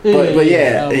that. But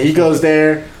yeah, he goes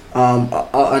there.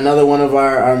 Another one of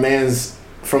our mans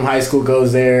from high school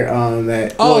goes there. He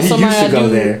used to go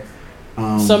there.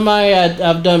 Somebody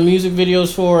I've done music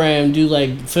videos for and do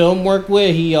like film work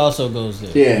with. He also goes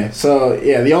there. Yeah. So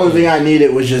yeah, the only thing I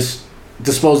needed was just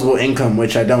disposable income,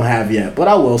 which I don't have yet, but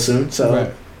I will soon.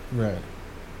 So right.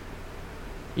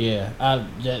 Yeah.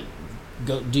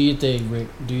 Do you think, Rick?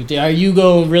 Are you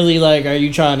going really like? Are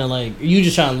you trying to like? Are you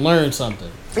just trying to learn something?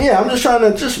 Yeah, I'm just trying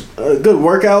to a good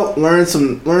workout, learn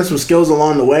some skills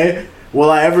along the way.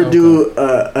 Will I ever do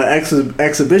an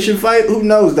exhibition fight? Who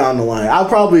knows down the line?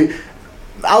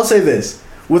 I'll say this.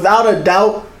 Without a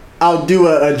doubt, I'll do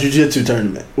a jiu-jitsu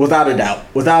tournament. Without a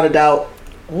doubt.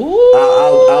 Ooh.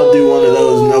 I'll do one of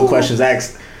those, no questions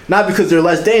asked. Not because they're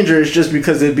less dangerous, just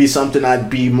because it'd be something I'd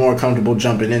be more comfortable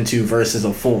jumping into versus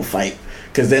a full fight.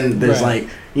 Because then there's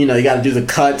you got to do the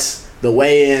cuts, the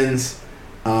weigh-ins,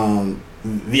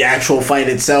 the actual fight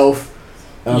itself,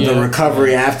 the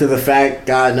recovery after the fact.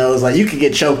 God knows, you could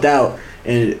get choked out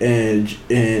in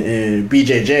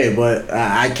BJJ, but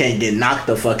I can't get knocked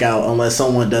the fuck out unless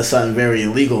someone does something very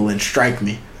illegal and strike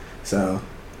me. So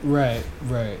right.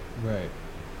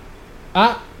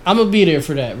 I'm gonna be there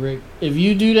for that, Rick. If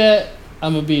you do that,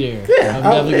 I'm gonna be there. Yeah, I'm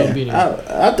definitely gonna be there.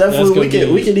 I definitely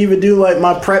we could even do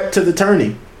my prep to the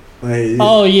tourney.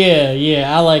 Oh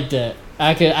yeah, I like that.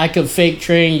 I could fake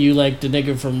train you like the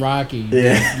nigga from Rocky.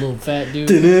 Yeah. Little fat dude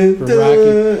from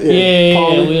Rocky.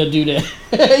 Yeah, we'll do that.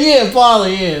 Yeah,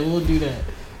 Paulie, we'll do that.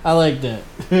 I like that.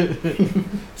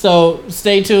 So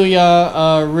stay tuned,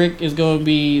 y'all. Rick is going to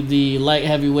be the light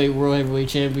heavyweight, world heavyweight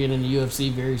champion in the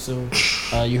UFC very soon.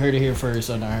 You heard it here first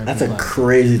on our. That's a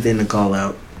crazy thing to call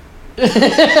out. There's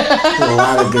a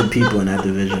lot of good people in that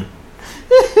division.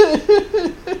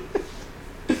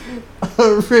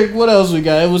 Rick, what else we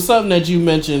got? It was something that you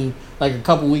mentioned like a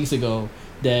couple weeks ago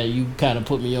that you kind of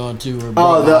put me on to.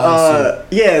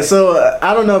 So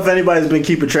I don't know if anybody's been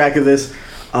keeping track of this.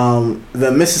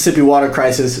 The Mississippi water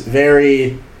crisis,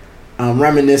 very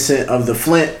reminiscent of the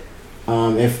Flint.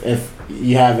 If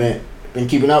you haven't been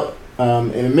keeping up,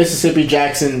 in Mississippi,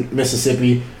 Jackson,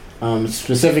 Mississippi,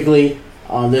 specifically,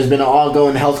 there's been an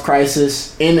ongoing health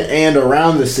crisis in and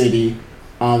around the city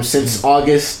since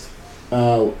August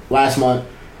last month,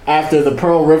 after the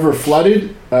Pearl River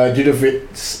flooded due to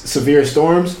severe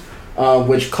storms,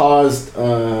 which caused.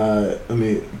 Let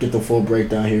me get the full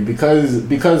breakdown here because.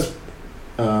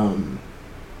 Let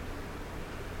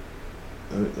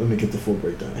me get the full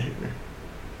breakdown here.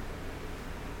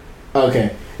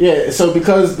 Okay, yeah. So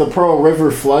because the Pearl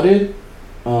River flooded,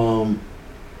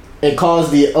 it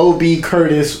caused the O.B.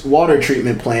 Curtis water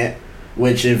treatment plant,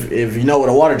 which, if you know what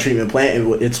a water treatment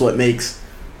plant, it's what makes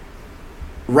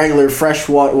regular fresh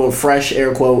water, well, fresh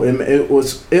air quote.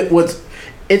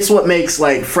 It's what makes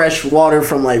like fresh water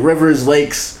from like rivers,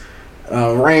 lakes,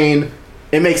 rain.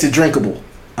 It makes it drinkable.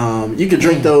 You can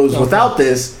drink those without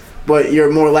this, but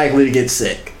you're more likely to get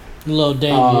sick. A little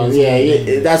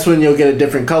dangerous. That's when you'll get a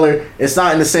different color. It's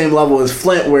not in the same level as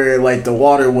Flint, where like the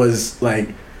water was like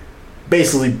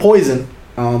basically poison,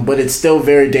 but it's still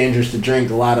very dangerous to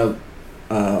drink. A lot of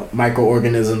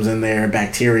microorganisms in there,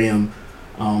 bacterium,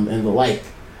 and the like.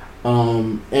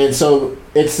 And so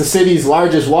it's the city's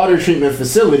largest water treatment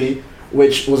facility,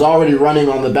 which was already running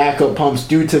on the backup pumps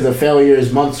due to the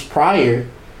failures months prior.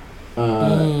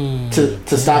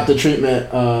 To stop the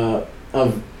treatment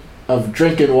of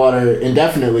drinking water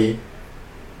indefinitely,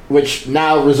 which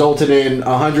now resulted in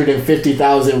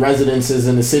 150,000 residences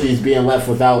in the cities being left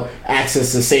without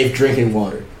access to safe drinking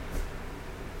water.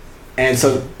 And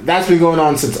so that's been going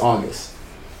on since August.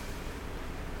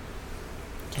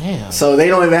 Damn. So they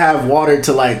don't even have water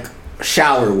to like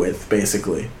shower with,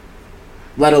 basically,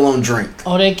 let alone drink.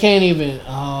 Oh, they can't even.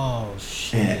 Oh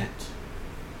shit. Yeah.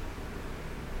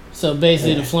 So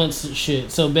basically, the Flint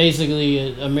shit. So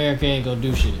basically, America ain't gonna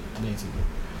do shit. Basically.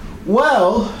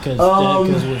 Well,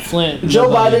 because with Flint, Joe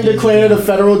Biden declared a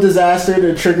federal disaster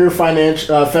to trigger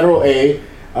federal aid.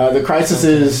 The crisis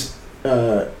is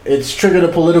it's triggered a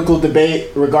political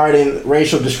debate regarding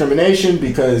racial discrimination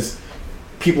because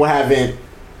people haven't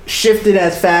shifted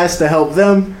as fast to help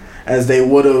them as they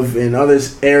would have in other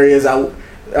areas.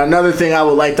 Another thing I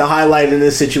would like to highlight in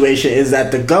this situation is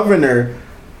that the governor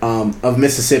of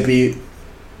Mississippi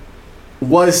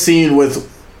was seen with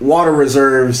water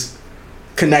reserves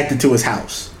connected to his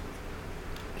house.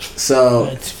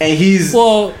 So and he's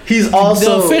also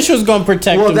the official's gonna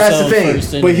protect. Well, that's the thing,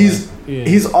 first but anyway.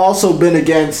 he's also been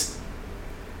against,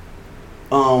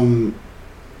 like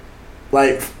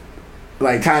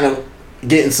kind of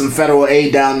getting some federal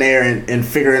aid down there and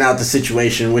figuring out the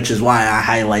situation, which is why I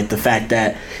highlight the fact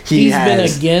that he's been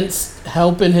against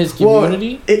helping his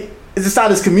community. Well, it's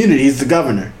not his community; he's the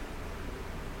governor.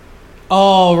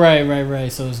 Oh,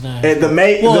 right. So it's not. And the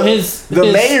mayor's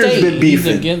been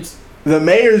beefing. The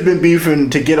mayor's been beefing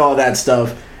to get all that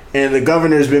stuff, and the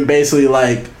governor's been basically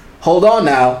like, "Hold on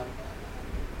now,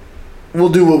 we'll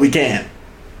do what we can."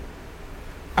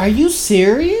 Are you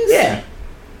serious? Yeah.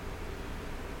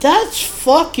 That's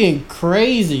fucking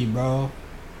crazy, bro.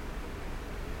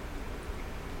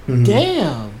 Mm-hmm.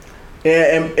 Damn.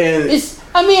 Yeah, and it's.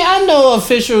 I mean, I know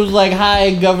officials, like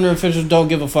high governor officials, don't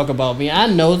give a fuck about me. I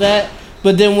know that,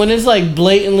 but then when it's like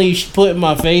blatantly put in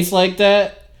my face like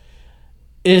that,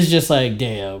 it's just like,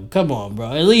 damn, come on,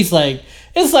 bro. At least like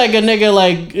it's like a nigga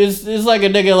like it's like a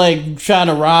nigga like trying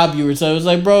to rob you or something. It's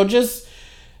like, bro, just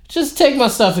take my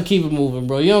stuff and keep it moving,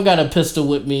 bro. You don't got a pistol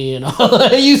with me and all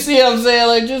that. You see what I'm saying?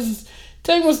 Like, just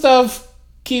take my stuff,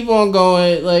 keep on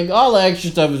going. Like, all the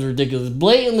extra stuff is ridiculous.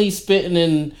 Blatantly spitting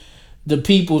in the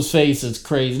people's face is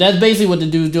crazy. That's basically what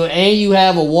the dude's doing. And you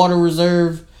have a water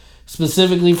reserve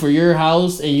specifically for your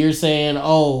house, and you're saying,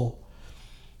 oh,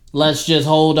 let's just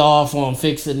hold off on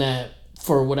fixing that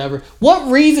for whatever.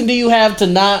 What reason do you have to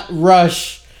not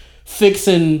rush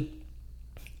fixing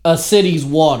a city's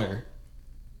water?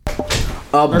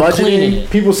 Budgeting.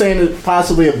 People saying it's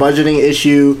possibly a budgeting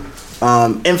issue,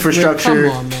 infrastructure.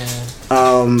 Come on,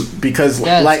 man. Because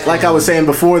like I was saying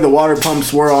before, the water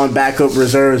pumps were on backup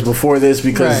reserves before this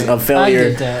because of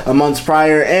failure a month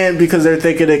prior, and because they're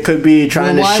thinking it could be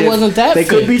trying to shift. Wasn't that they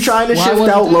could be trying to shift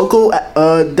out local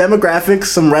demographics,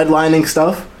 some redlining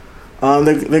stuff.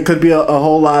 There could be a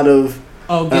whole lot of.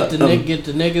 Get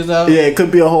the niggas out. Yeah, it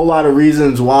could be a whole lot of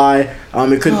reasons why.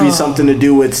 It could be something to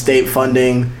do with state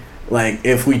funding. Like,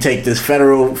 if we take this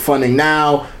federal funding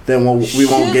now, then we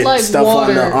won't get like stuff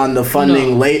on the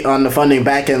funding on the funding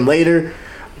back end later.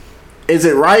 Is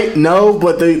it right? No,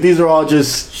 but these are all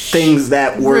just things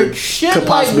that could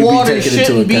possibly be taken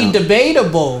into account. Be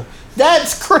debatable.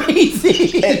 That's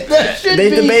crazy. That should they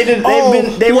debated.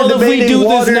 They were debating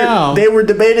water. They were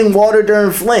debating water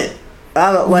during Flint.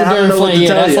 I don't know what to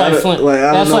tell you.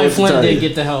 That's why Flint didn't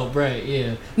get the help, right?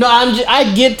 Yeah. No,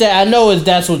 I get that. I know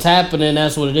that's what's happening.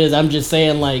 That's what it is. I'm just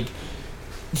saying, like,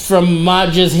 from my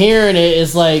just hearing it,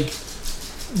 it's like,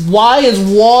 why is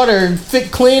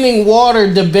cleaning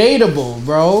water debatable,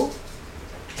 bro?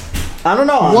 I don't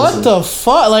know. Honestly. What the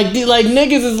fuck? Like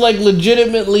niggas is like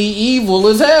legitimately evil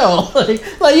as hell.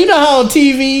 like you know how on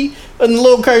TV in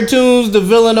little cartoons the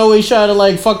villain always try to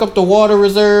like fuck up the water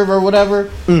reserve or whatever.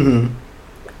 Mm-hmm.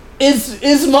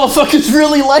 It's motherfuckers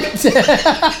really like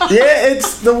that. Yeah,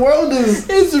 the world is.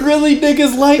 It's really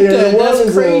niggas like that. The world That's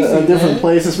is crazy, a different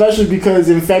place, especially because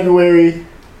in February,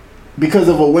 because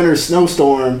of a winter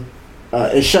snowstorm,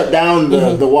 it shut down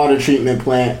the water treatment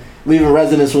plant, leaving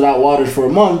residents without water for a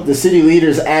month. The city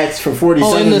leaders asked for $47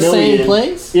 million. In the same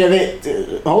place? Yeah,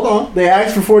 hold on. They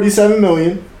asked for $47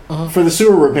 million for the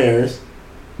sewer repairs,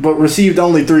 but received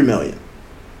only $3 million.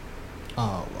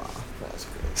 Oh wow, that's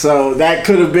great. So that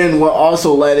could have been what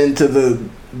also led into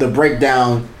the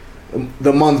breakdown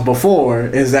the month before,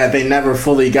 is that they never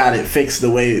fully got it fixed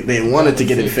the way they wanted to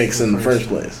get it fixed in the first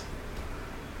place.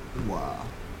 Wow.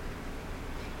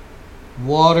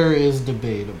 Water is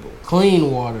debatable.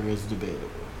 Clean water is debatable.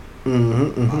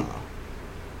 Wow.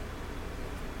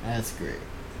 That's great.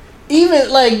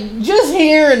 Even, like, just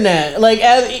hearing that, like,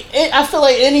 I feel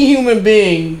like any human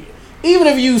being, even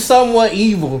if you somewhat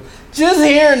evil, just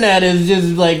hearing that is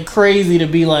just, like, crazy to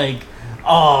be like,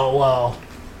 oh, well,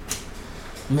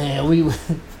 man,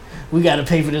 we got to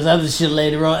pay for this other shit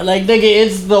later on. Like, nigga,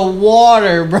 it's the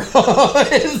water, bro.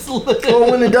 It's well,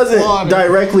 when it doesn't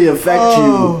directly affect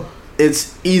you,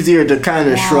 it's easier to kind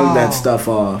of shrug that stuff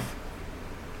off.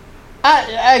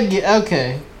 I get,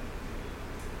 okay.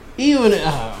 Even,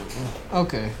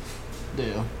 okay.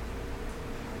 Yeah.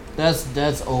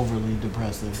 That's overly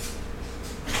depressing.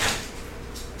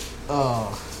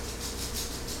 Oh.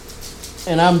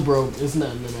 And I'm broke. There's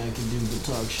nothing that I can do but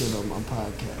talk shit on my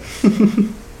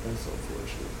podcast. That's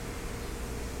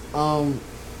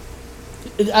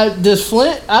unfortunate. Does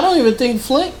Flint? I don't even think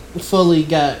Flint fully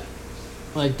got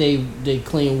like they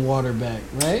clean water back,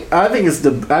 right? I think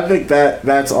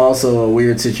that's also a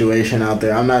weird situation out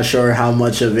there. I'm not sure how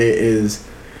much of it is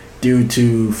due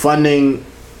to funding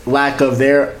lack of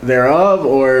thereof,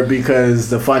 or because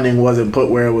the funding wasn't put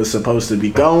where it was supposed to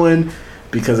be going,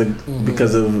 because of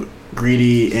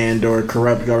greedy and or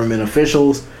corrupt government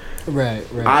officials. Right.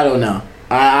 I don't know.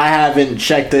 I haven't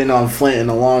checked in on Flint in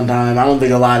a long time. I don't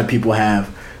think a lot of people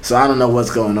have. So I don't know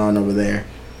what's going on over there.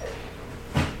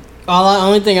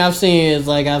 Only thing I've seen is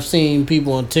I've seen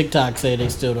people on TikTok say they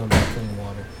still don't have clean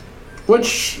water.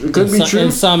 Which could be true.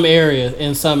 In some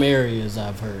areas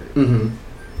I've heard. Mm-hmm.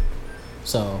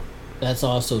 So that's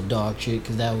also dog shit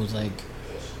because that was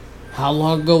how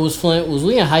long ago was Flint? Was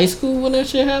we in high school when that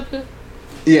shit happened?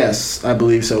 Yes, I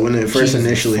believe so. When it first Jesus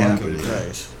initially fucking happened.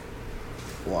 Christ.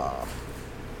 Wow.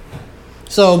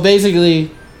 So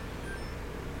basically,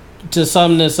 to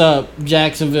sum this up,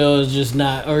 Jacksonville is just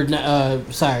not,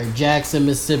 Jackson,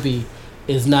 Mississippi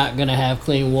is not gonna have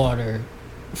clean water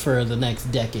for the next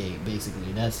decade.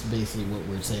 Basically, that's basically what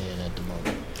we're saying at the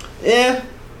moment. Yeah,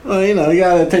 well, you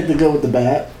gotta take the good with the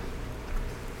bad.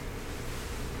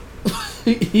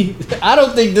 I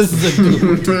don't think this is a good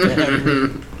with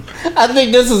the bad. I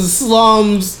think this is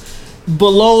slums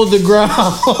below the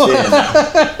ground.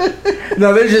 Yeah.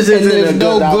 No, there just isn't a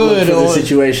good outlook for the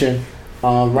situation.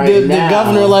 Right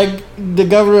now, the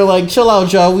governor chill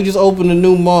out, y'all. We just opened a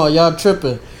new mall. Y'all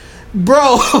tripping,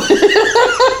 bro? What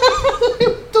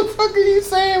the fuck are you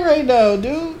saying right now,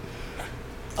 dude?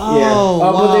 Oh,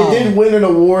 wow. But they did win an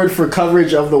award for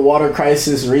coverage of the water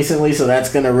crisis recently, so that's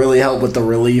gonna really help with the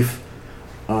relief.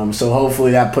 So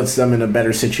hopefully that puts them in a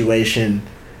better situation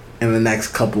in the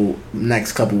next couple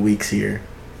weeks here.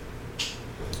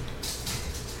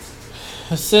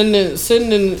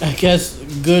 Sending, I guess,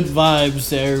 good vibes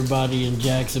to everybody in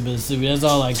Jackson, Mississippi. That's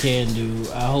all I can do.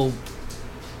 I hope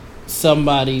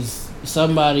somebody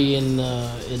in the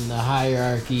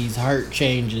hierarchy's heart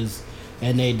changes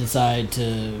and they decide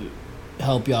to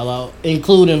help y'all out,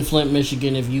 including Flint,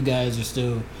 Michigan, if you guys are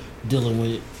still dealing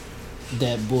with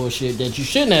that bullshit that you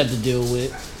shouldn't have to deal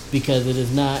with because it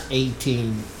is not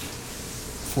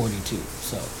 1842.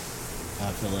 So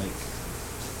I feel like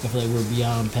we're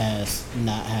beyond past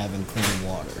not having clean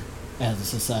water as a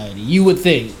society. You would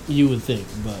think,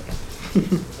 but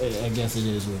I guess it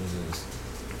is what it is.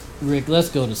 Rick, let's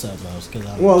go to something else.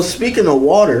 Speaking of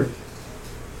water,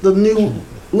 the new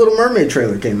Little Mermaid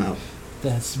trailer came out.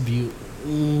 That's beautiful.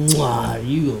 Mwah,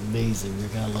 you amazing,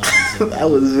 Rick. I love you so much.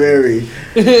 That was very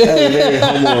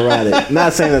homoerotic.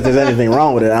 Not saying that there's anything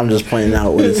wrong with it. I'm just pointing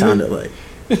out what it sounded like.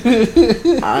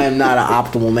 I am not an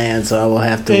optimal man, so I will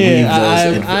have to leave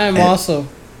those.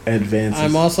 Advances.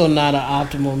 I'm also not an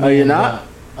optimal man. Oh, you're not?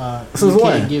 Since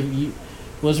when?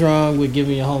 What's wrong with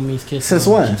giving your homies kisses? Since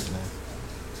when?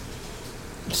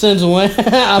 Since when?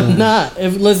 I'm not.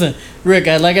 Listen, Rick.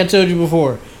 Like I told you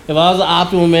before, if I was an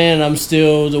optimal man and I'm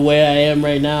still the way I am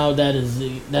right now,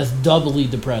 that's doubly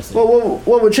depressing. Well,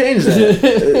 what would change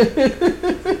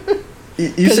that?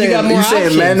 You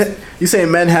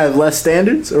saying men have less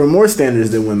standards or more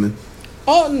standards than women?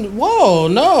 Oh, whoa,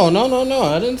 no.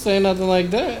 I didn't say nothing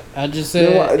like that. I just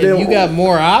said if you got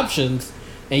more options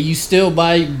and you still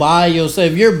buy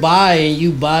yourself, if you're bi and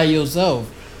you buy yourself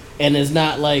and it's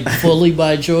not fully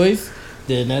by choice,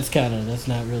 then it's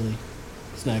not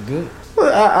good.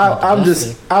 Well, I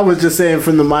was just saying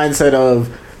from the mindset of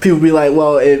people be like,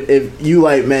 well, if you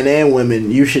like men and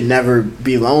women, you should never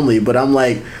be lonely. But I'm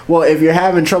like, well, if you're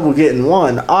having trouble getting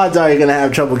one, odds are you're gonna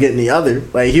have trouble getting the other.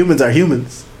 Like, humans are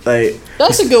humans. Like,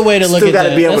 that's a good way to look at that. You still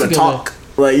gotta be able to talk.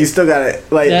 Like, you still gotta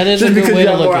just because you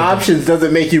have more options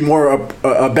doesn't make you more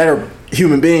a better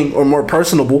human being or more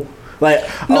personable. Like,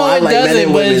 no, I like men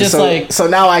and women. So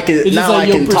now I can talk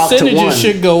to one. Percentages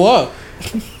should go up.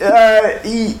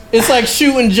 It's like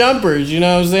shooting jumpers, you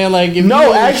know what I'm saying? Like,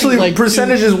 if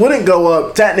percentages wouldn't go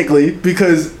up technically,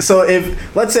 because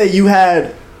if let's say you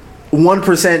had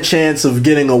 1% chance of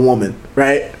getting a woman,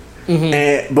 right?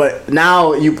 Mm-hmm. But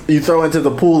now you throw into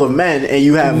the pool of men and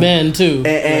you have men too,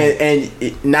 and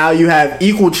now you have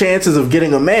equal chances of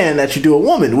getting a man that you do a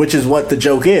woman, which is what the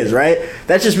joke is, right?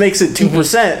 That just makes it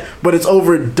 2%, but it's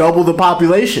over double the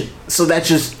population, so that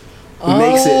just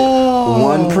makes it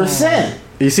 1%.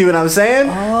 You see what I'm saying?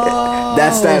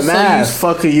 That's that math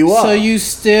fucking you up. So you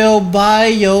still buy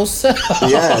yourself?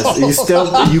 Yes, you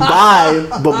buy,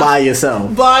 but buy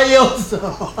yourself. Buy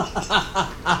yourself.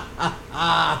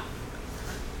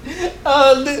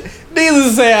 Needless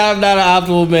to say, I'm not an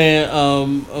optimal man,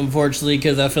 unfortunately,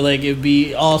 because I feel like it'd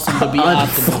be awesome to be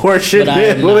optimal.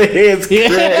 Unfortunately, it's crazy.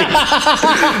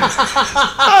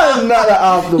 I'm not an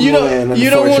optimal man. You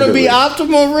don't want to be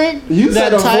optimal, Rick? You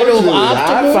said that title of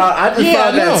optimal? I just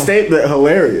found that statement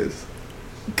hilarious.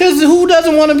 Because who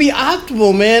doesn't want to be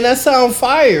optimal, man? That sound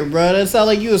fire, bro. That sound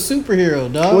like you a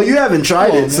superhero, dog. Well, you haven't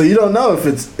tried it, so you don't know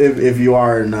if you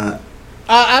are or not.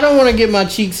 I don't want to get my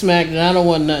cheek smacked, and I don't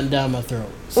want nothing down my throat.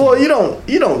 So. Well,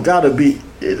 you don't gotta be.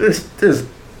 There's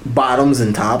bottoms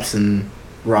and tops and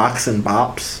rocks and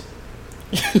bops.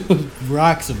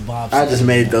 Rocks and bops. I just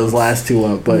made those last two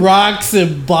up, but rocks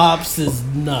and bops is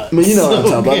nuts. But you know what I'm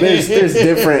talking about. There's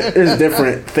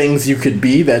different things you could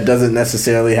be that doesn't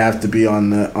necessarily have to be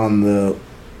on the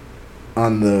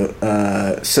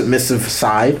submissive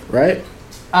side, right?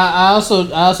 I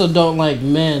also don't like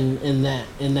men in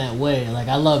that way. Like,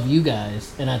 I love you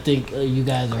guys, and I think you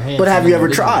guys are handsome. But have you ever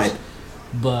tried?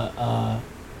 But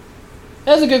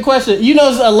that's a good question. You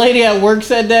know, a lady at work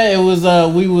said that it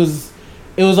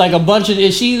was like a bunch of.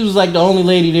 She was like the only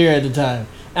lady there at the time.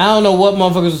 I don't know what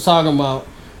motherfuckers was talking about,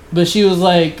 but she was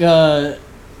like,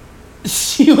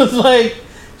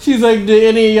 she's like, did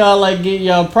any of y'all like get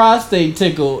y'all prostate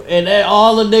tickled? And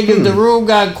all the niggas in the room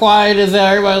got quiet as hell.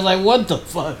 Everybody was like, what the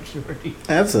fuck, shorty?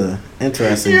 That's a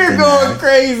interesting. You're thing going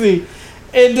crazy.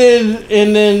 And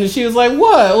then she was like,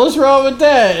 what? What's wrong with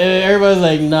that? And everybody's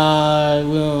like, nah,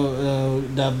 we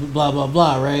don't, blah, blah,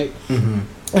 blah, right?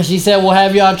 Mm-hmm. And she said, well,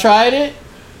 have y'all tried it?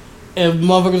 And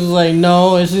motherfuckers was like,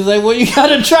 no. And she's like, well, you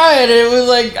gotta try it. And it was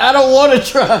like, I don't want to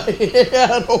try it.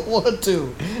 I don't want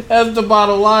to. That's the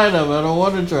bottom line of it. I don't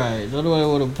want to try it. I don't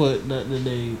want to put nothing in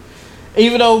there.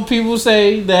 Even though people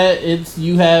say that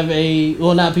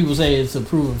not people say it's a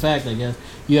proven fact, I guess.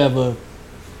 You have a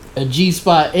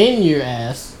G-spot in your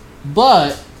ass,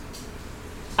 but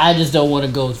I just don't want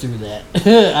to go through that.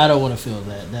 I don't want to feel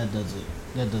that. That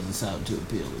doesn't sound too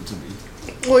appealing to me.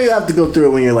 Well, you have to go through it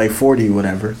when you're like 40 or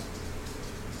whatever.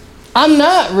 I'm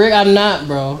not, Rick. I'm not,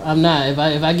 bro. I'm not. If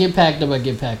I get packed up, I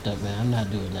get packed up, man. I'm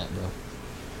not doing that, bro.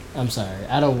 I'm sorry.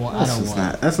 I don't want.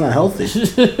 That's not healthy.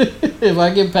 If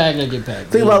I get packed, I get packed.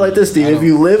 Think about it like this, Steve. If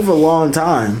you live a long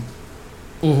time,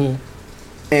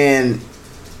 and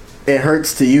it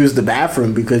hurts to use the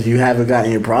bathroom because you haven't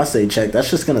gotten your prostate checked, that's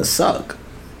just gonna suck.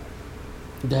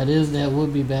 That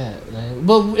would be bad.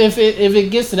 But if it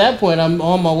gets to that point, I'm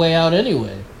on my way out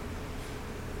anyway.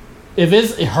 If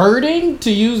it's hurting to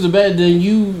use the bed,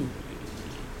 then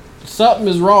something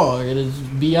is wrong, and it's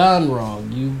beyond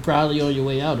wrong. You probably on your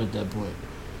way out at that point.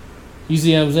 You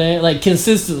see what I'm saying? Like,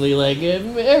 consistently, like,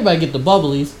 everybody get the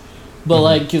bubblies, but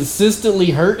like consistently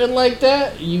hurting like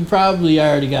that, you probably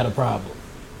already got a problem.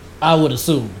 I would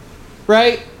assume,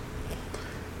 right?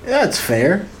 Yeah, that's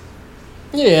fair.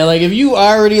 Yeah, like if you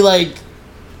already like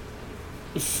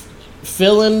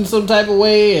feeling some type of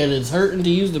way and it's hurting to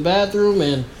use the bathroom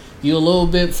and you're a little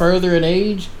bit further in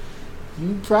age,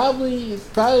 you probably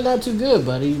not too good,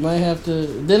 buddy. You might have to.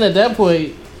 Then at that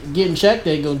point, getting checked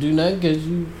ain't gonna do nothing because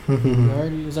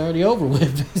it's already over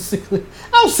with, basically.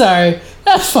 I'm sorry,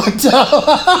 that's fucked up.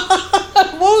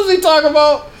 What was we talking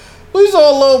about? We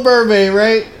saw Little Mermaid,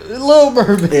 right? Little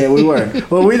Mermaid. Yeah, we were.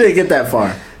 Well, we didn't get that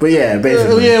far, but yeah,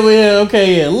 basically. Yeah.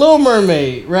 Little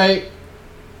Mermaid, right?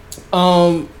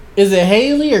 Is it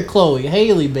Haley or Chloe?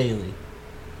 Haley Bailey.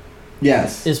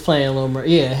 Yes. Is playing Little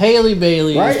Mermaid. Yeah, Haley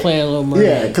Bailey is playing Little Mermaid.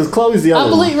 Yeah, because Chloe's the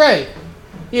other one. I believe, right.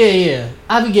 Yeah.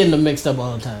 I be getting them mixed up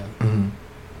all the time. Mm-hmm.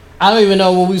 I don't even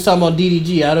know when we was talking about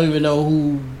DDG. I don't even know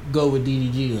who go with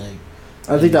DDG. Like,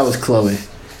 I think that was Chloe.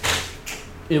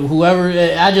 Whoever,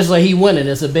 I just like he winning.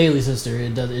 It's a Bailey sister.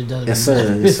 It doesn't. Yes,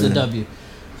 sir. It's a W.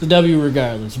 It's a W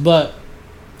regardless. But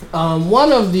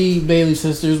one of the Bailey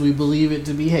sisters, we believe it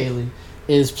to be Haley,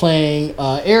 is playing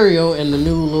Ariel in the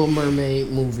new Little Mermaid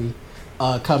movie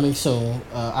coming soon.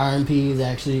 RMP is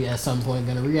actually at some point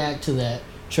going to react to that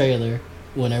trailer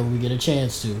whenever we get a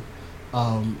chance to.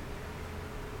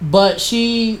 But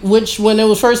when it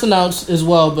was first announced as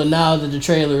well, but now that the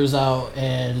trailer is out,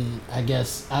 and I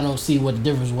guess I don't see what the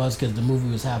difference was because the movie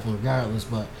was happening regardless,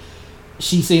 but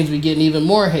she seems to be getting even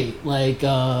more hate. Like,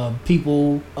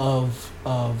 people of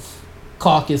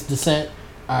caucus descent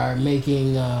are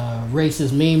making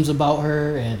racist memes about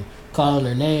her and calling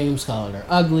her names, calling her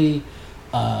ugly,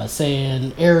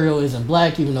 saying Ariel isn't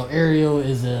black, even though Ariel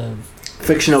is a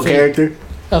fictional character.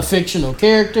 A fictional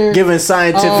character. Giving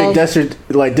scientific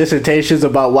dissertations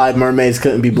about why mermaids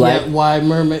couldn't be black. Yeah, why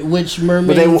which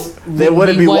mermaids but they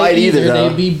wouldn't be white either though.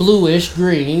 They'd be bluish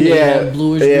green. Yeah,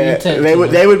 green tint.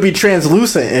 They would be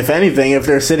translucent, if anything. If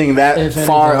they're sitting that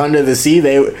far under the sea,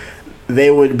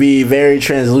 they would be very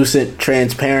translucent,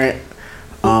 transparent.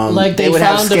 Like they would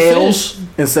have scales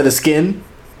instead of skin.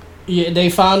 Yeah, they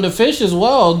found a fish as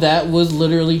well that was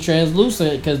literally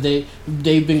translucent because they've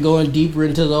been going deeper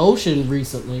into the ocean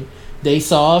recently. They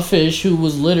saw a fish who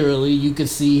was literally, you could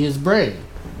see his brain.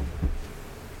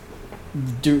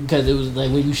 Because it was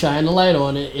like when you shine the light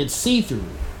on it, it's see-through.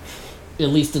 At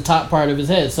least the top part of his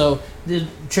head. So the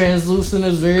translucent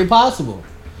is very possible.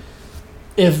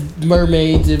 If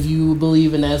mermaids, if you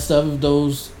believe in that stuff, if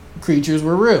those creatures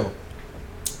were real.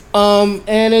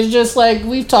 And it's just like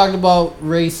we've talked about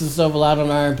race and stuff a lot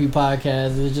on R&P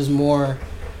podcast. It's just more,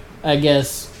 I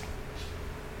guess,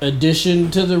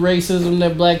 addition to the racism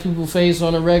that black people face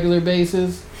on a regular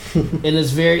basis. And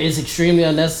it's extremely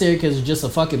unnecessary because it's just a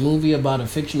fucking movie about a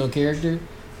fictional character.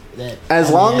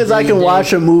 As long as I can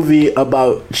watch a movie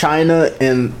about China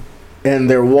and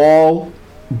their wall,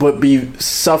 but be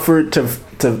suffered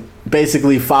to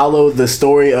basically follow the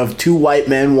story of two white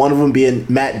men, one of them being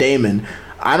Matt Damon,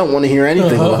 I don't want to hear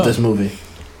anything about this movie.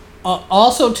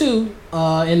 Also, too,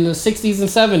 in the 60s and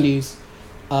 70s,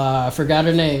 I forgot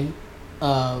her name.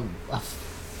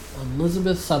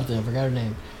 Elizabeth something, I forgot her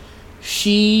name.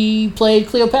 She played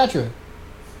Cleopatra.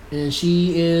 And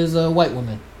she is a white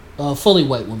woman. A fully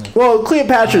white woman. Well,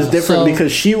 Cleopatra is different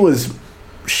because she was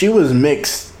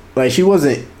mixed. Like, she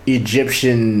wasn't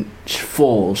Egyptian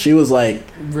full. She was like...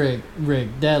 Rick,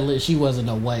 she wasn't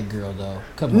a white girl, though.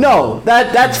 Come on. No,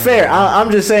 that's fair.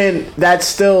 I'm just saying that's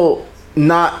still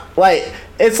not... Like,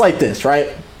 it's like this,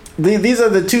 right? These are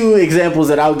the two examples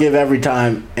that I'll give every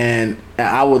time, and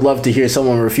I would love to hear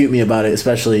someone refute me about it,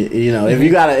 especially, if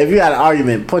you got an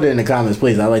argument, put it in the comments,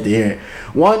 please. I'd like to hear it.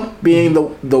 One being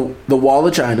the Wall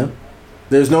of China.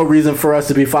 There's no reason for us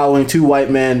to be following two white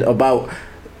men about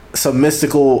some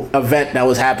mystical event that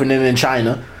was happening in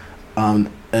China.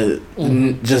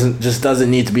 Just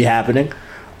doesn't need to be happening.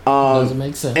 Doesn't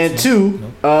make sense. And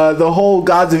two, the whole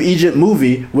Gods of Egypt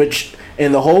movie, which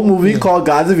in the whole movie called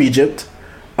Gods of Egypt,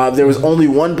 there was only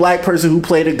one black person who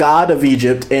played a god of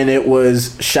Egypt, and it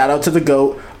was, shout out to the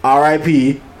GOAT,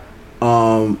 R.I.P.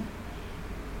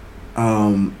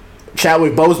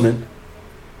 Chadwick Boseman.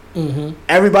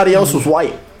 Everybody else was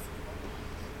white.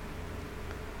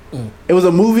 It was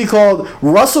a movie called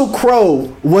Russell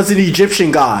Crowe Was an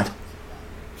Egyptian God.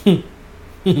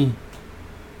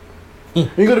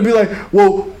 You're gonna be like,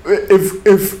 well,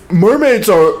 if mermaids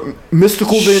are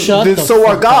mystical, then so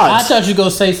are gods. I thought you were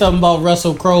gonna say something about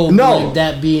Russell Crowe. Like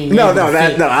that being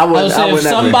I would if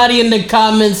somebody in the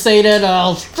comments say that,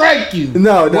 I'll strike you.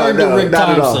 No, not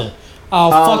at all.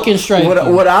 I'll fucking strike you.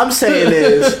 What I'm saying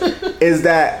is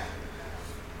that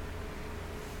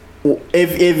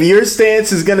if your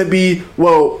stance is gonna be,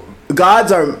 well,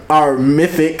 gods are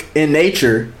mythic in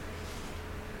nature.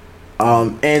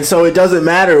 And so it doesn't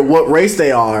matter what race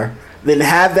they are, then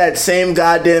have that same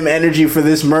goddamn energy for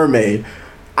this mermaid.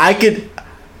 I could,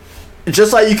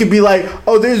 just like you could be like,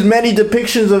 oh, there's many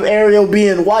depictions of Ariel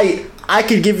being white. I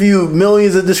could give you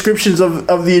millions of descriptions of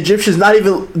the Egyptians, not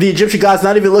even the Egyptian gods,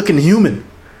 not even looking human,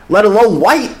 let alone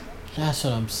white. That's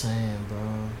what I'm saying, bro.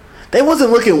 They wasn't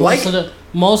looking white.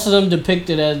 Most of them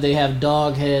depicted as they have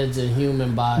dog heads and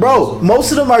human bodies. Bro,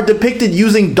 most of them are depicted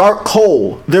using dark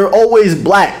coal. They're always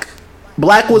black.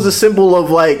 Black was a symbol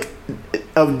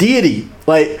of deity.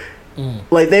 Like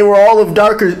they were all of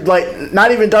darker, like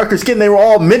not even darker skin. They were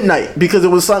all midnight because it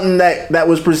was something that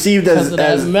was perceived as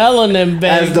melanin,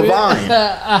 baby. As divine.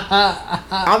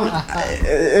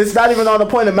 It's not even on the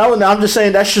point of melanin. I'm just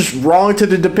saying that's just wrong to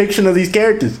the depiction of these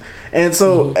characters. And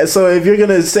so if you're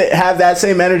gonna have that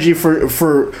same energy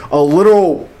for a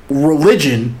literal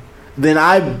religion, then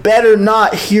I better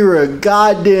not hear a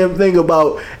goddamn thing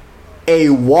about a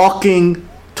walking,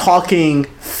 talking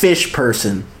fish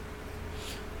person.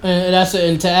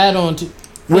 And to add on to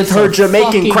with her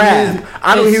Jamaican crab.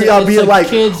 I don't hear y'all being like,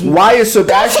 why is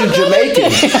Sebastian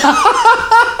Jamaican?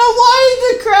 Why is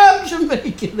the crab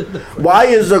Jamaican? Why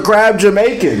is the crab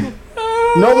Jamaican?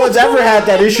 No one's ever had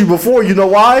that issue before. You know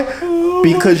why?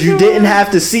 Because you didn't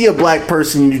have to see a black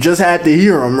person. You just had to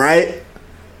hear them, right?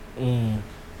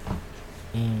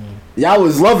 Y'all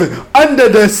was loving Under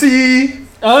the Sea.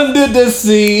 Under the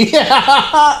Sea.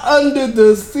 Under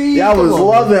the Sea. Y'all was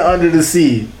loving Under the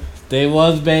Sea. They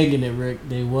was banging it, Rick.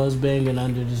 They was banging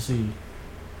Under the Sea.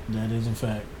 That is a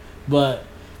fact. But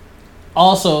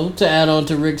also, to add on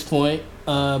to Rick's point,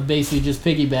 basically just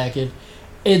piggybacking,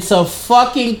 it's a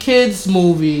fucking kids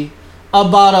movie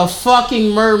about a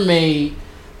fucking mermaid.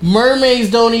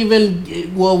 Mermaids don't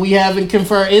even, well, we haven't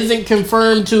confirmed, isn't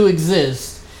confirmed to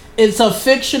exist. It's a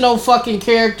fictional fucking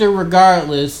character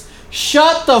regardless.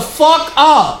 Shut the fuck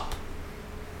up,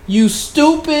 you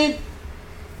stupid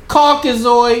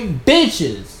Caucasoid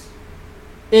bitches.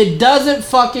 It doesn't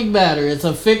fucking matter. It's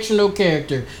a fictional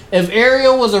character. If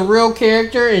Ariel was a real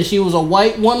character and she was a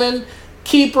white woman,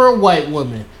 keep her a white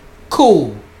woman.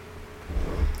 Cool.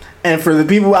 And for the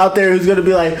people out there who's gonna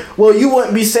be like, well, you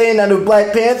wouldn't be saying that if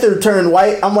Black Panther turned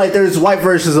white. I'm like, there's white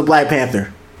versions of Black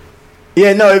Panther.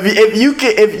 Yeah, no. If you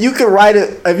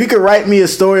could write me a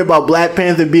story about Black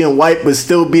Panther being white but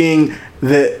still being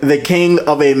the king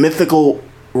of a mythical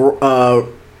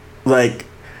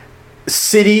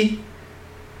city,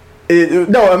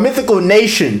 a mythical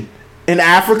nation in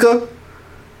Africa,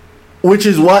 which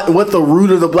is what the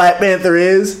root of the Black Panther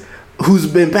is, who's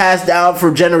been passed down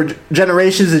for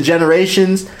generations and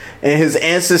generations, and his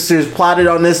ancestors plotted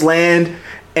on this land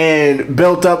and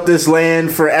built up this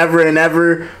land forever and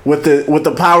ever with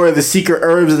the power of the secret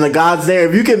herbs and the gods there.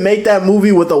 If you can make that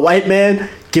movie with a white man,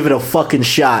 give it a fucking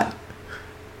shot.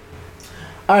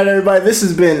 Alright, everybody, this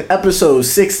has been episode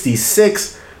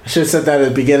 66. I should have said that at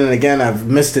the beginning again. I've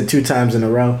missed it 2 times in a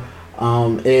row.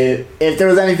 If there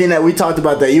was anything that we talked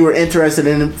about that you were interested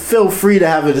in, feel free to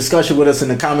have a discussion with us in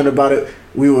the comment about it.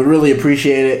 We would really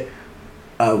appreciate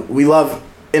it. We love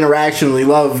interaction. We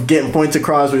love getting points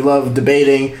across. We love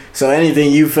debating. So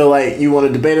anything you feel like you want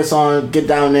to debate us on, get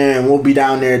down there and we'll be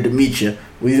down there to meet you.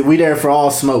 We there for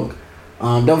all smoke.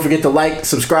 Don't forget to like,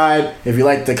 subscribe if you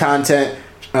like the content.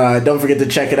 Don't forget to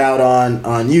check it out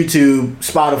on YouTube,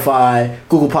 Spotify,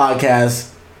 Google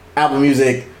Podcasts, Apple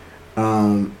Music,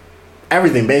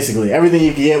 everything basically. Everything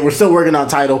you can get. We're still working on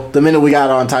Tidal. The minute we got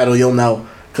it on Tidal, you'll know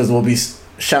because we'll be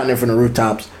shouting it from the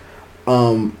rooftops.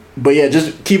 But yeah,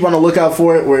 just keep on the lookout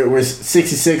for it. We're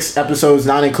 66 episodes,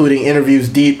 not including interviews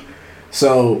deep.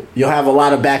 So you'll have a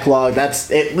lot of backlog.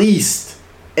 That's at least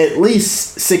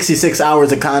 66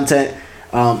 hours of content,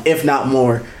 if not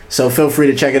more. So feel free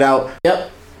to check it out. Yep.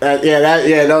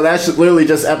 That's literally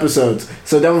just episodes.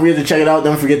 So don't forget to check it out.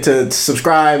 Don't forget to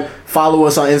subscribe, follow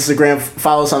us on Instagram,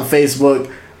 follow us on Facebook,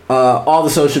 all the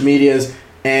social medias,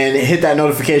 and hit that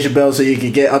notification bell so you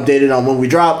can get updated on when we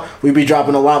drop. We'll be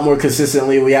dropping a lot more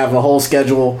consistently. We have a whole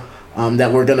schedule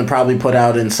that we're going to probably put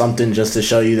out in something just to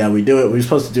show you that we do it. We were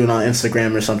supposed to do it on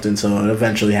Instagram or something, so it'll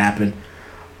eventually happen.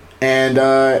 And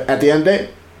at the end of the day,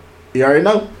 you already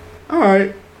know. All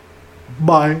right.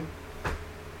 Bye.